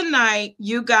to tonight,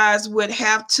 you guys would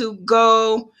have to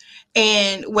go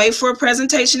and wait for a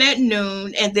presentation at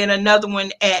noon and then another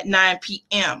one at 9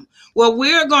 p.m. Well,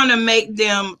 we're going to make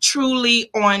them truly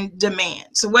on demand.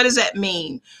 So what does that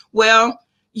mean? Well,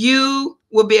 you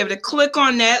will be able to click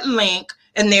on that link,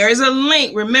 and there is a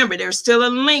link. Remember, there's still a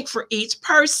link for each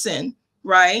person,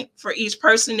 right? For each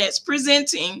person that's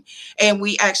presenting. And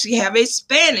we actually have a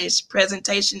Spanish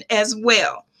presentation as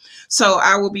well. So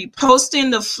I will be posting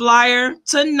the flyer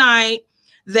tonight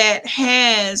that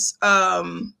has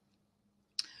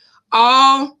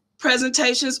all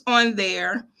presentations on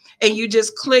there. And you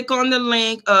just click on the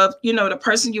link of, you know, the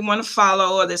person you want to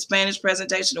follow or the Spanish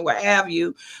presentation or what have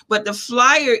you. But the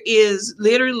flyer is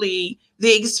literally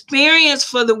the experience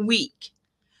for the week.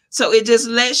 So it just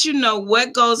lets you know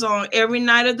what goes on every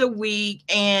night of the week.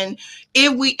 And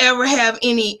if we ever have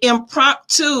any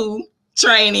impromptu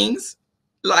trainings,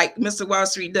 like Mr. Wall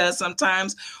Street does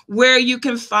sometimes, where you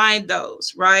can find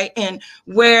those, right? And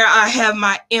where I have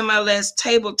my MLS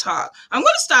table talk. I'm going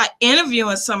to start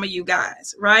interviewing some of you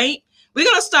guys, right? We're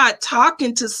going to start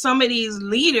talking to some of these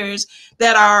leaders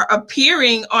that are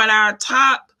appearing on our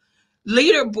top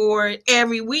leaderboard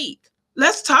every week.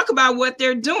 Let's talk about what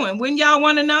they're doing. Wouldn't y'all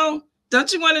want to know?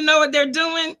 Don't you want to know what they're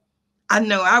doing? I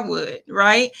know I would,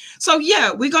 right? So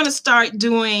yeah, we're going to start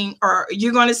doing, or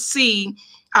you're going to see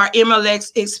our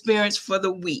MLS experience for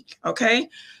the week, okay?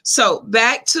 So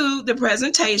back to the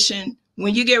presentation.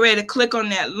 When you get ready to click on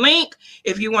that link,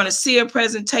 if you want to see a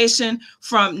presentation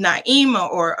from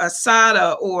Naima or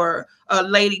Asada or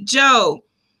Lady Joe,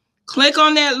 click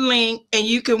on that link and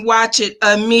you can watch it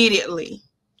immediately.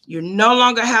 You no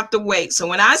longer have to wait. So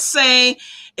when I say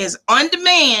it's on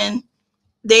demand,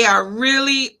 they are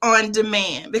really on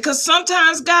demand, because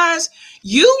sometimes, guys,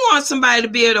 you want somebody to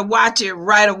be able to watch it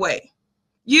right away.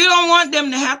 You don't want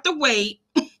them to have to wait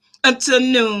until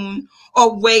noon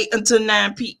or wait until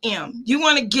 9 p.m. You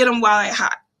want to get them while it's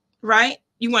hot, right?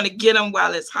 You want to get them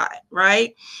while it's hot,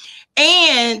 right?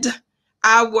 And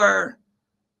our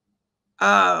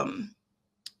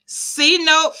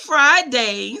C-Note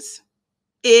Fridays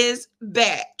is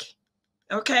back,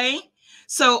 okay?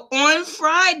 So on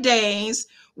Fridays,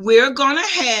 we're going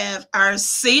to have our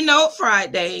C-Note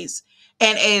Fridays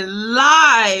and a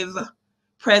live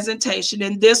presentation.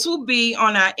 And this will be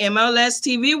on our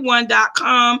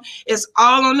MLSTV1.com. It's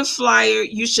all on the flyer.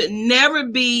 You should never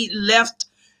be left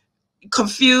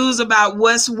confused about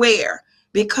what's where,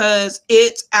 because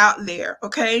it's out there,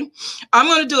 okay? I'm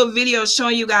going to do a video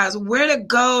showing you guys where to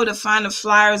go to find the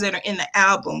flyers that are in the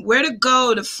album, where to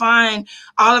go to find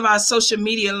all of our social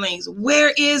media links.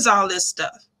 Where is all this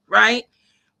stuff, right?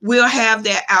 We'll have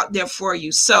that out there for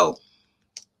you. So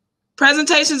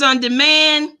presentations on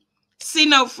demand,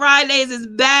 C-Note Fridays is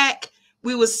back.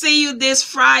 We will see you this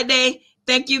Friday.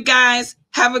 Thank you, guys.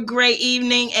 Have a great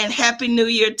evening and Happy New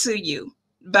Year to you.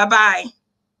 Bye-bye.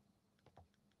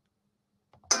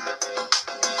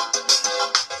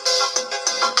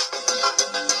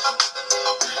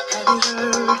 Have you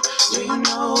heard? Do you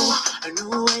know a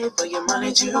new way for your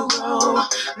money to grow?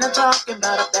 Not talking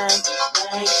about a bank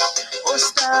or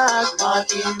stock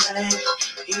market rank.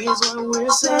 Here's what we're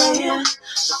saying: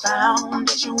 the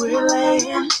foundation we're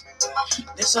laying.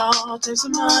 This all takes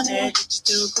some money.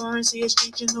 Digital currency is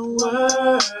changing the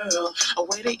world. A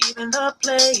way to even the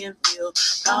playing field.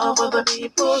 Power for the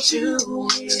people to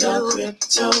wield.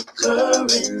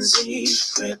 Cryptocurrency,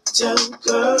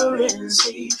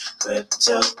 cryptocurrency,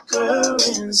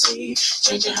 cryptocurrency.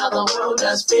 Changing how the world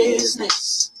does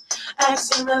business.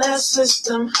 Ask MLS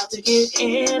system how to get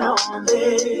in on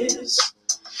this.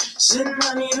 Send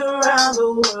money around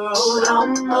the world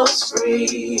almost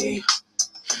free.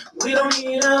 We don't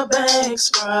need a bank's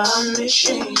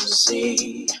permission, you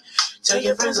see. Tell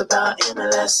your friends about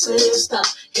MLS system.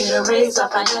 Here to raise our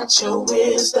financial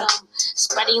wisdom.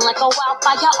 Spreading like a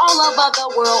wildfire all over the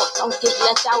world. Don't get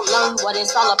left out, learn what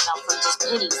it's all about. From just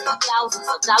pennies to thousands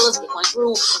of dollars, we went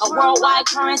through a worldwide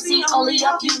currency. Only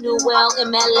if you knew well,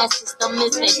 MLS system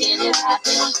is making it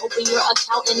happen. Open your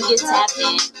account and get tapped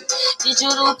in.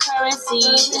 Digital currency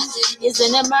is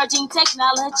an emerging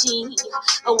technology,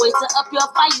 a way to up your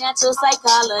financial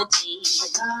psychology.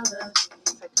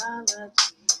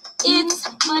 It's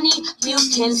money you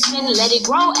can spend. Let it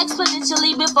grow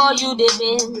exponentially before you dip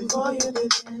in.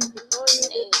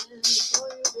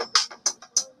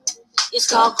 It's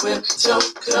called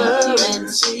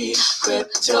cryptocurrency,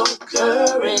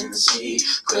 cryptocurrency,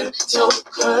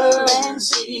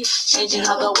 cryptocurrency. Changing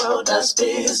how the world does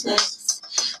business.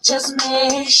 Just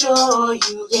make sure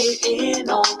you get in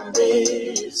on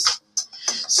this.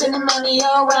 Sending money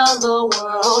around the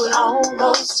world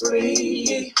almost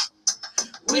free.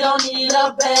 We don't need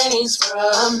a bank's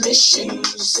permission, you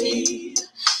see.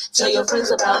 Tell your friends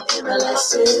about MLS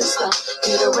system.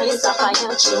 Here to raise our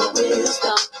financial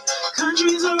wisdom.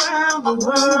 Countries around the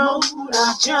world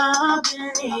are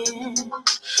jumping in,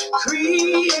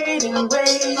 creating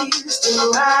ways to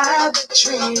ride the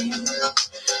trend.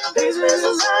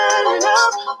 Businesses lining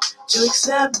up to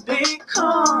accept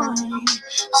Bitcoin.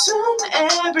 Soon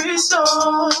every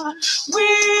store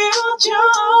will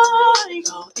join.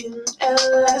 Go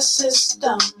MLS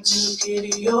system to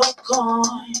get your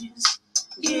coins.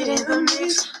 Get in the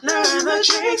mix, learn the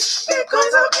tricks.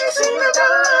 Bitcoins are facing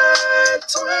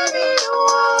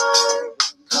 $1.21.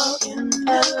 Call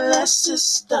MLS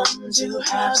system to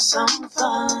have some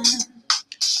fun.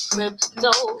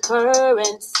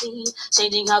 Cryptocurrency,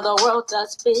 changing how the world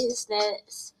does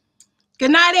business.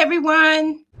 Good night,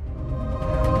 everyone.